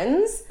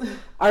friends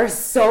are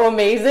so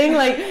amazing,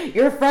 like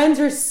your friends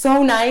are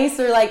so nice,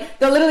 or like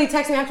they'll literally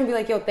text me after and be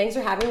like, yo, thanks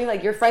for having me,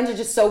 like your friends are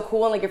just so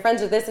cool, and like your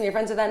friends are this and your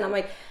friends are that. And I'm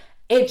like,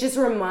 it just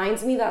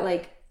reminds me that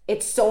like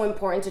it's so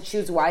important to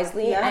choose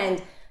wisely,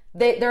 and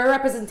they're a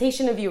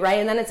representation of you, right?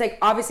 And then it's like,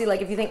 obviously,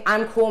 like if you think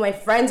I'm cool, my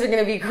friends are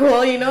gonna be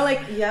cool, you know, like.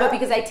 But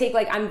because I take,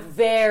 like, I'm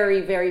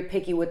very, very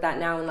picky with that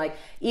now, and like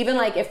even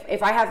like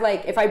if I have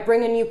like if I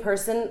bring a new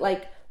person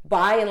like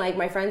by and like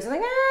my friends are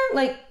like,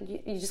 like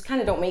you just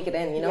kind of don't make it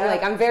in, you know.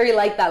 Like I'm very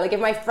like that. Like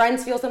if my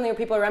friends feel something or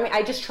people around me,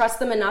 I just trust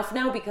them enough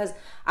now because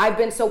I've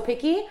been so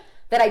picky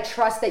that I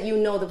trust that you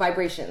know the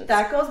vibrations.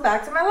 That goes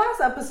back to my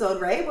last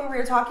episode, right, where we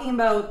were talking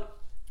about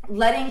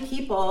letting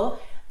people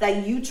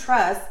that you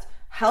trust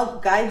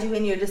help guide you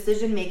in your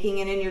decision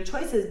making and in your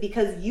choices,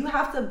 because you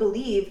have to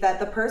believe that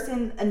the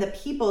person and the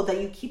people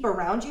that you keep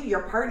around you,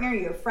 your partner,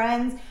 your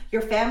friends,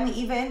 your family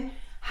even,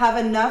 have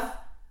enough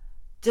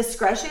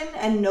discretion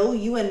and know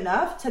you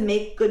enough to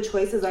make good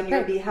choices on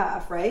your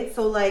behalf, right?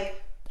 So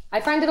like,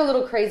 I find it a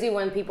little crazy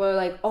when people are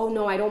like, oh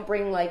no, I don't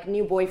bring like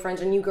new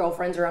boyfriends or new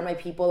girlfriends around my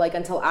people like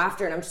until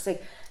after, and I'm just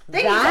like,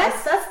 they need to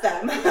assess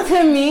them.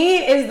 To me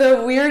is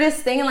the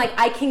weirdest thing. And like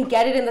I can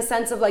get it in the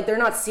sense of like they're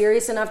not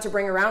serious enough to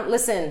bring around.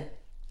 Listen,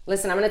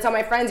 I'm gonna tell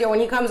my friends, yo,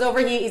 when he comes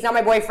over, he's not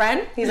my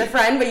boyfriend, he's a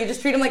friend, but you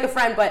just treat him like a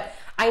friend. But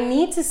I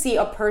need to see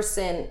a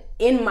person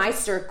in my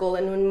circle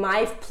and in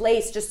my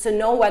place just to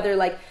know whether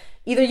like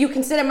either you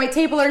can sit at my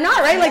table or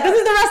not, right? Like this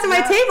is the rest of my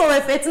table.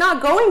 If it's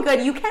not going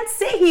good, you can't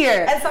sit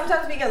here. And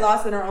sometimes we get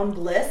lost in our own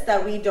bliss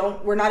that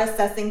we're not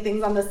assessing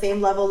things on the same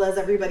level as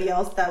everybody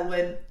else that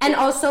would. And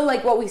also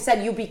like what we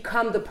said, you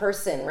become the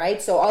person,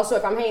 right? So also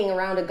if I'm hanging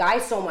around a guy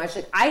so much,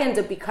 like I end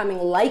up becoming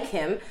like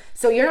him.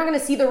 So you're not going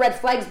to see the red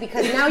flags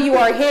because now you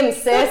are him,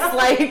 sis.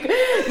 Like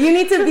you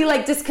need to be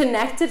like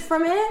disconnected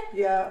from it.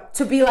 Yeah.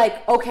 To be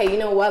like, okay, you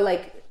know what?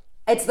 Like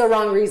it's the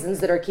wrong reasons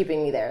that are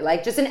keeping me there.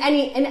 Like just in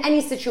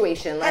any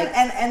situation. Like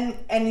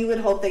and you would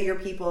hope that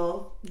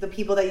the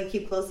people that you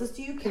keep closest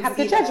to you can have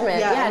good judgment.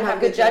 Yeah, and have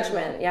good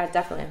judgment. Yeah,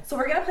 definitely. So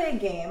we're gonna play a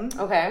game.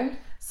 Okay.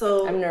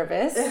 So I'm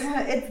nervous.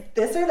 It's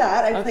this or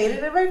that. I played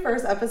it in my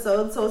first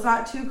episode, so it's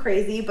not too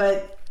crazy,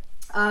 but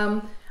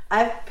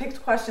I've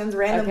picked questions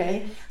randomly.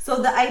 Okay.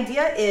 So the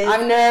idea is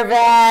I'm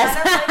nervous.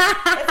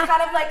 It's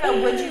kind of like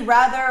a would you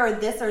rather or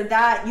this or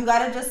that. You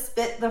gotta just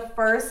spit the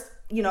first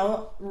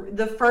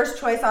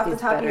choice off the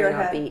top of your head. These better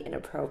not be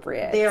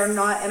inappropriate. They are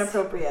not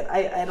inappropriate.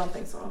 I don't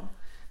think so.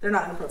 They're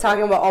not inappropriate.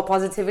 Talking about all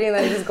positivity and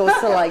then it just goes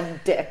to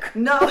like dick.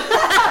 No.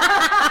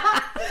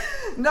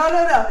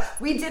 No.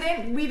 We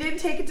didn't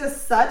take it to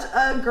such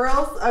a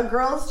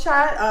girls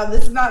chat.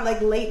 This is not like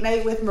late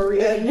night with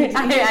Maria.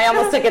 I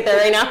almost took it there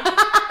right now.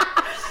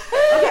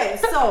 Okay,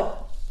 so,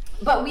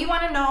 but we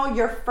want to know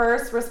your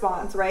first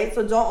response, right?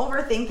 So don't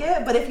overthink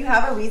it. But if you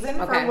have a reason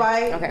for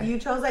why you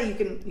chose that, you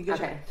can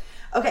share.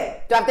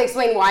 Okay. Do I have to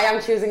explain why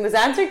I'm choosing this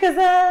answer? Because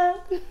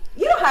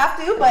you don't have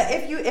to, but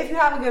if you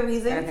have a good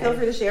reason, Okay. feel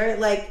free to share it.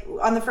 Like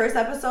on the first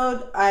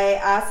episode, I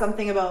asked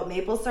something about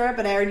maple syrup,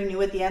 and I already knew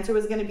what the answer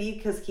was going to be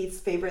because Keith's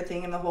favorite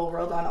thing in the whole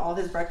world on all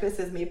his breakfasts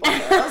is maple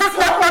syrup. So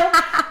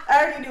I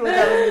already knew what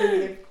that was going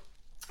to be.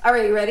 All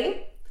right, you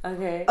ready?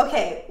 Okay.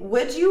 Okay,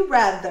 would you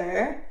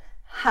rather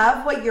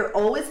have what you're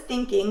always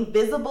thinking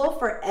visible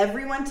for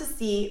everyone to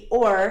see,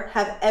 or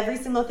have every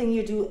single thing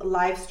you do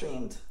live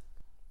streamed?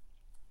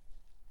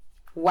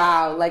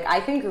 Wow, like I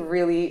think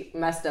really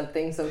messed up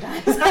things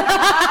sometimes.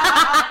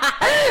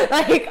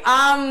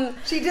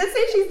 She did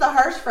say she's the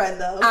harsh friend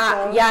though.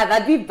 So. Yeah,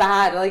 that'd be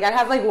bad. Like I'd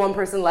have like one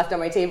person left on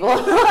my table.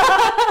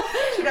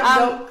 She'd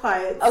have no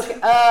clients. Okay,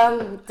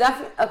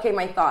 okay,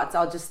 my thoughts.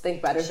 I'll just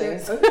think better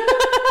things. Yeah,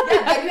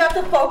 then you have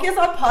to focus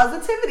on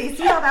positivity.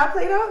 See how that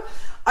played out?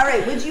 All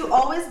right, would you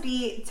always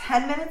be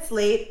 10 minutes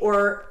late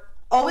or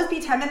always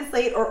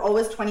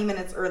 20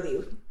 minutes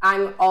early?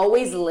 I'm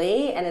always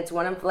late, and it's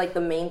one of like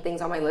the main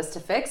things on my list to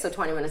fix. So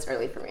 20 minutes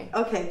early for me.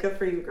 Okay, good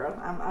for you, girl.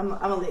 I'm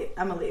a late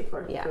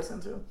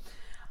person too.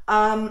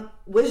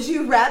 Would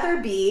you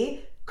rather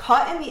be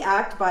caught in the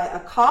act by a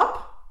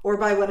cop or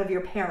by one of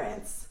your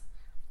parents?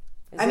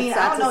 I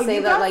don't know. Say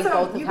that like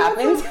both have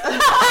happened.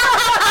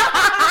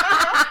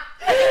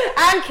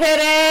 I'm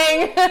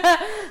kidding.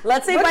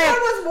 Let's say which one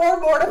was more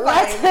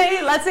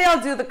mortifying? Let's say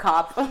I'll do the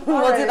cop.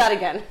 We'll do that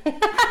again.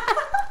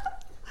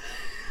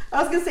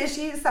 I was gonna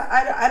say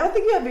I don't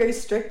think you have very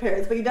strict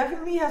parents, but you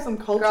definitely have some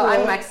cultural. Girl,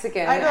 I'm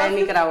Mexican and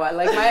Nicaragua.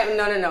 Like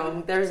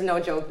no. There's no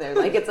joke there.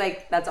 Like it's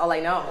like that's all I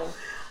know.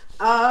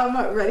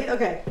 Ready?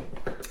 Okay.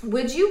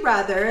 Would you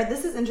rather?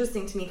 This is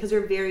interesting to me because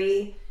you're a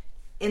very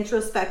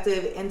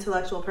introspective,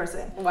 intellectual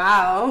person.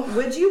 Wow.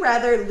 Would you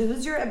rather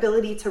lose your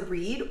ability to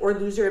read or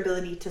lose your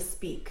ability to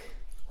speak?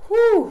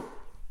 Whew.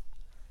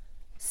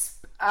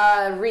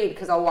 Read,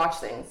 because I'll watch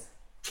things.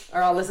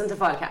 Or I'll listen to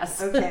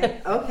podcasts.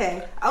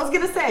 Okay. I was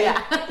going to say.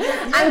 Yeah.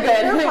 I'm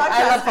good.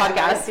 I love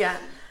podcasts, yeah.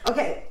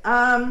 Okay.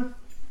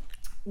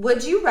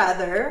 Would you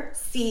rather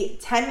see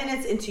 10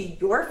 minutes into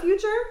your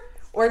future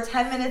or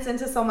 10 minutes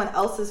into someone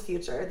else's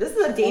future? This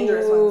is a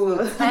dangerous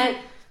one.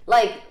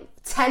 So.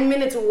 10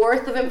 minutes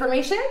worth of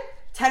information?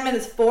 10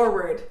 minutes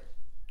forward.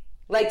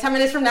 Like 10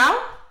 minutes from now?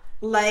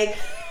 Like...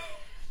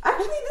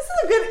 Actually, this is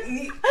a good...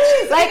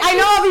 I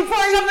know I'll be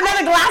pouring up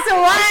another glass of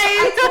wine.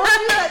 I told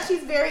you that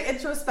she's very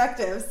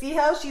introspective. See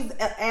how she's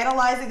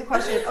analyzing the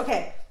question?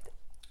 Okay.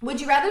 Would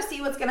you rather see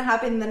what's going to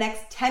happen in the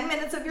next 10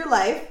 minutes of your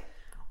life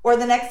or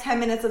the next 10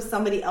 minutes of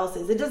somebody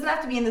else's? It doesn't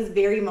have to be in this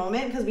very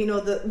moment because we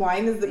know that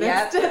wine is the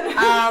next.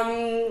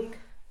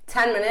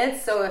 10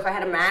 minutes. So if I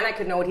had a man, I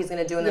could know what he's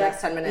going to do in the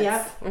next 10 minutes.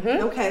 Yeah.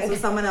 Mm-hmm. Okay, so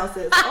someone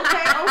else's.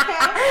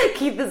 Okay.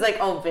 Keith is like,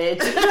 oh,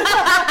 bitch.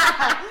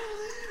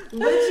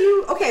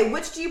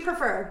 Which do you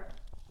prefer?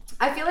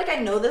 I feel like I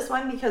know this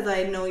one because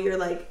I know your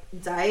like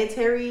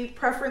dietary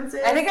preferences.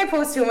 I think I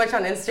post too much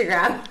on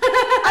Instagram.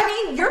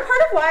 I mean, you're part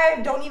of why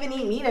I don't even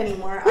eat meat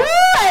anymore. Woo,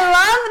 I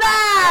love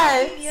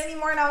that. I don't eat meat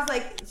anymore, and I was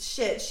like,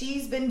 shit,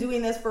 she's been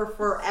doing this for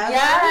forever.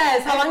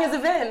 Yes. How long has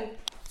it been?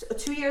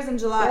 2 years in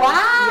July.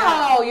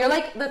 Wow. Yeah. You're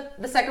like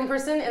the second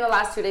person in the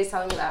last 2 days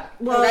telling me that.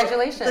 Well,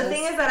 congratulations. The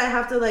thing is that I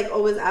have to like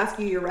always ask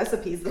you your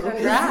recipes though.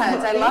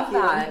 Congrats. I love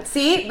that.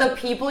 See, the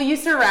people you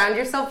surround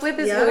yourself with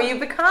is who you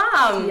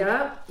become.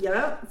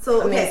 Yeah.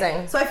 So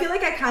amazing. So I feel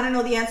like I kind of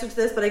know the answer to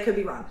this, but I could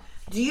be wrong.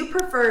 Do you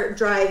prefer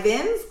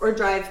drive-ins or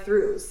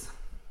drive-throughs?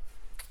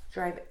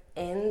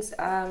 Drive-ins?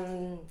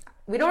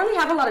 We don't really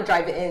have a lot of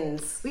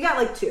drive-ins. We got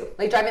like 2.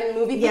 Like drive-in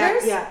movie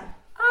theaters? Yeah.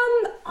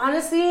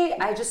 Honestly,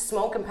 I just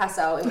smoke and pass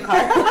out in the car.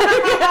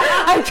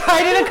 I've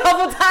tried it a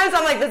couple times.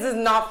 I'm like, this is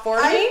not for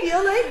me.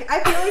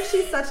 I feel like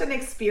she's such an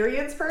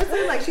experienced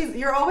person. Like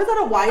you're always at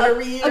a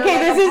winery.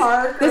 Okay, or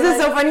like this is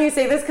so funny you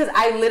say this because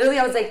I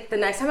was like, the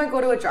next time I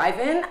go to a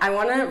drive-in, I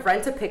want to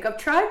rent a pickup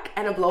truck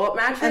and a blow-up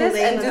mattress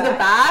and do the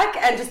back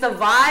and just the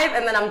vibe,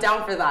 and then I'm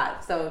down for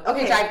that. So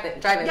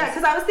drive-ins. Yeah,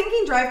 because I was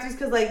thinking drive-thrus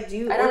because like, do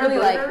you? I don't really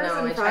like.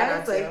 No, I try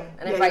not to.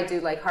 And if I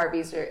do, like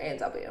Harvey's or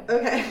A&W.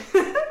 Okay.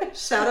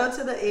 Shout out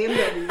to the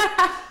A&W.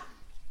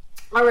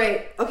 All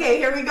right. Okay,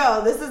 here we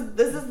go. This is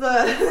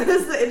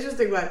the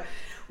interesting one.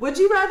 Would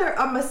you rather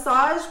a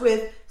massage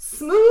with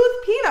smooth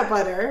peanut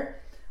butter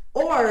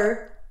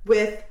or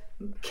with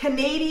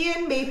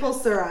Canadian maple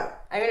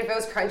syrup? I mean, if it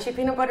was crunchy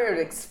peanut butter, it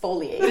would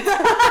exfoliate.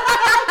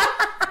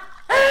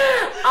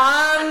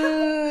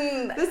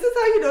 This is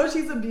how you know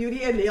she's a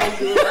beauty and nail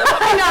doer.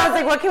 I know. I was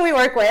like, what can we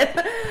work with?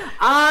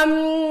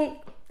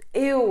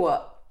 Ew.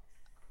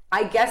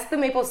 I guess the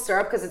maple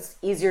syrup because it's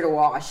easier to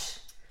wash.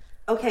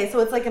 Okay, so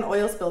it's like an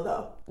oil spill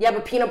though. Yeah,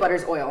 but peanut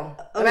butter's oil.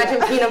 Imagine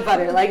peanut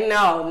butter. Like,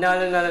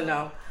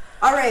 no.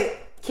 All right.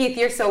 Keith,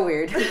 you're so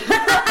weird. He's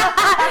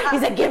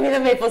like, give me the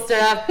maple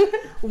syrup.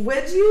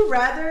 Would you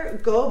rather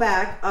go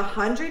back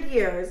 100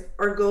 years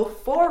or go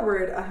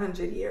forward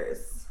 100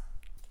 years?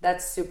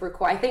 That's super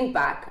cool. I think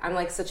back. I'm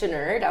like such a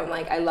nerd. I'm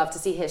like, I love to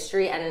see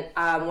history. And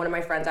one of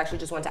my friends actually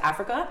just went to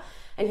Africa.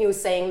 And he was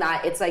saying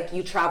that it's like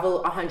you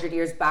travel 100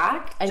 years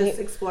back. And just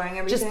exploring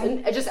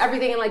everything? Just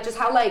everything. And like just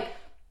how like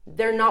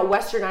they're not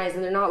westernized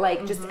and they're not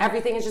like just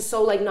everything is just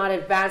so like not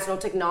advanced, no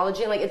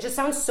technology, and like it just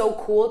sounds so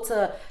cool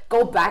to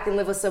go back and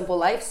live a simple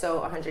life. So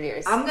 100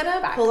 years. I'm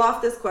gonna pull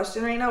off this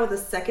question right now with a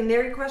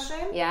secondary question.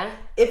 Yeah.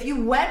 If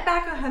you went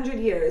back 100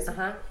 years,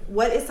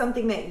 what is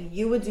something that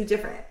you would do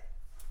different,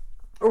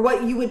 or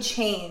what you would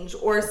change,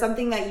 or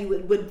something that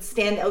you would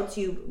stand out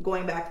to you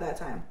going back to that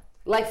time?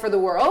 Like for the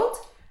world?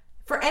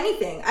 For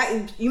anything.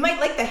 You might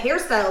like the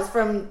hairstyles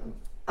from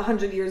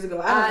 100 years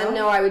ago. I don't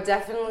know. No, I would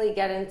definitely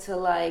get into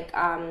like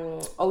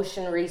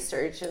ocean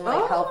research and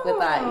like help with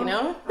that, you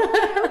know?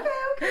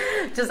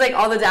 Okay. Just like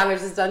all the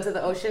damage that's done to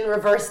the ocean,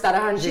 reverse that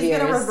 100 years. She's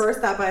gonna reverse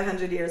that by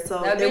 100 years. So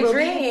that'd be a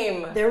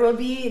dream. There will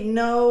be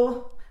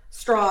no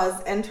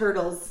straws and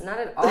turtles. Not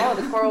at all.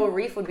 The coral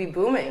reef would be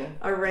booming.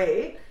 All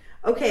right.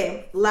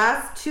 Okay,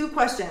 last 2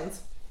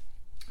 questions.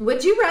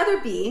 Would you rather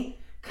be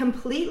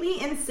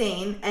completely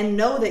insane and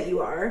know that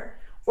you are,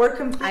 or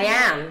completely... I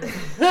am.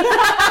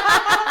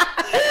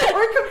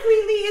 Or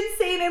completely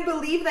insane and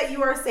believe that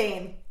you are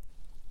sane?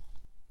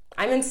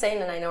 I'm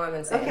insane and I know I'm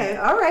insane. Okay,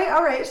 all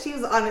right. She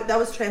was on it. That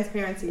was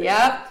transparency. Right?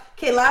 Yep.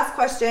 Okay, last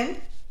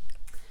question.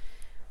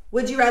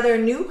 Would you rather a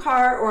new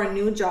car or a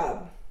new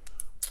job?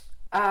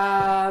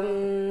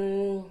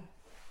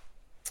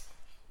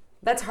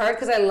 That's hard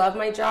because I love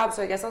my job,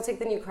 so I guess I'll take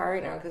the new car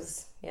right now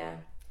because, yeah.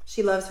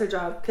 She loves her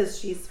job because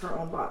she's her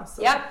own boss.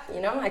 So. Yep,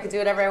 you know, I could do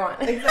whatever I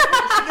want. Exactly.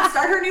 She can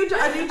start her new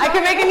job. I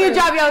can make a new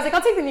job. Yeah, I was like,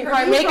 I'll take the new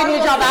car and make a new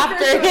job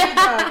after.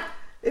 Yeah.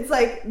 It's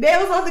like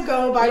nails on the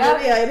go by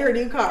Maria in her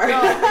new car. No,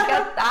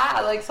 forget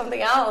that. Like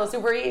something else.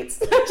 Uber Eats.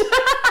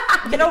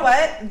 You know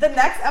what? The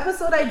next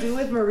episode I do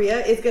with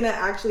Maria is gonna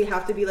actually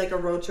have to be like a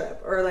road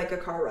trip or like a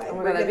car ride. Oh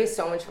my god, that'd be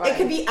so much fun. It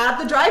could be at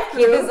the drive-thru.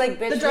 He was like,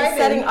 bitch, you're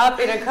setting up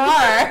in a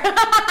car.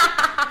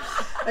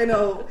 I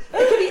know.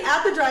 It could be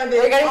at the drive-in.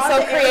 We're getting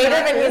so creative,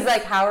 and he's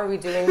like, how are we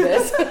doing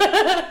this?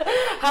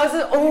 How's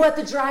it? Oh, at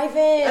the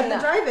drive-in. At the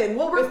drive-in.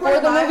 We'll record before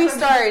the movie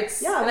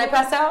starts. Yeah, and I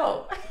pass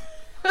out.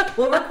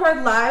 We'll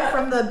record live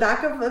from the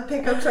back of a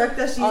pickup truck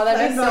that she's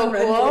planning on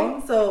renting.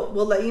 Cool. So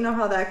we'll let you know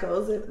how that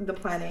goes, the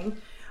planning.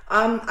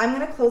 I'm going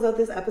to close out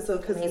this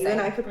episode because you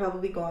and I could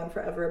probably go on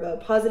forever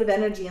about positive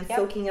energy and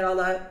soaking it all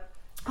up.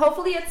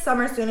 Hopefully it's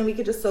summer soon and we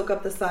could just soak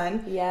up the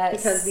sun. Yes.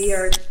 Because we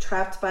are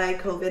trapped by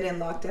COVID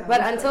and lockdown.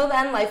 But until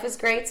then, life is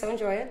great, so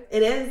enjoy it.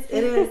 It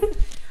is.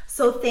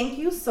 So thank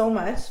you so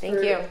much for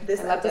this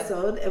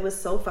episode. It was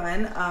so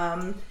fun.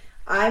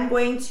 I'm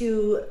going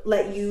to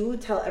let you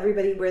tell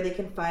everybody where they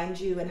can find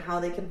you and how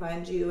they can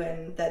find you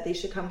and that they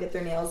should come get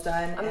their nails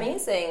done.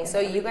 Amazing. So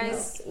you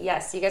guys, you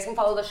guys can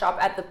follow the shop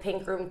at the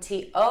Pink Room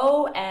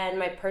TO, and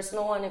my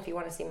personal one, if you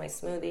want to see my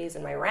smoothies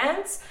and my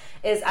rants,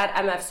 is at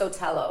MF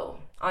Sotelo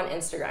on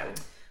Instagram.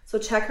 So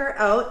check her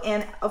out,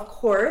 and of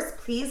course,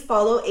 please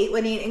follow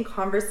 818 and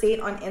Conversate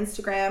on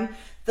Instagram.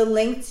 The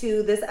link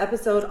to this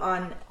episode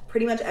on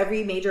pretty much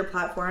every major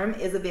platform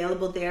is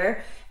available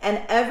there.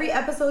 And every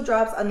episode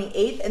drops on the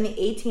 8th and the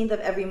 18th of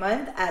every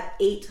month at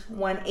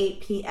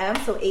 8:18 p.m.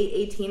 So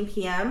 8:18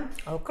 p.m.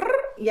 Okay.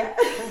 Yeah.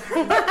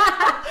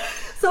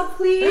 So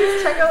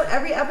please check out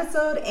every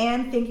episode,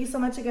 and thank you so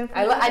much again for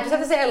I just have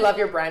to say I love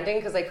your branding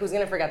because like who's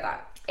gonna forget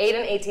that? 8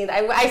 and 18th.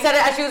 I said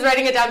it as she was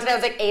writing it down today. I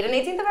was like 8 and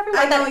 18th of every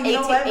month. I know, you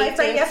know what? My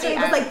friend yesterday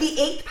was like, the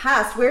 8th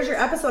passed. Where's your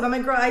episode? I'm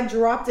like, girl, I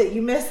dropped it.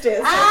 You missed it.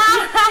 So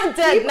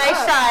dead.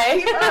 Nice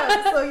try. Keep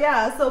up. So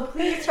yeah, so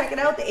please check it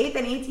out. The 8th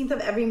and 18th of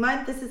every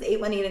month. This is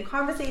 818 and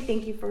Conversate.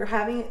 Thank you for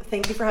having me.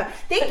 Thanks for having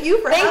me.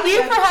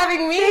 Thanks for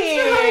having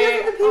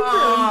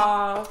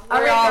us.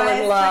 All right,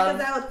 guys. Check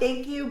us out.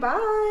 Thank you.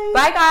 Bye.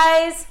 Bye,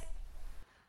 guys.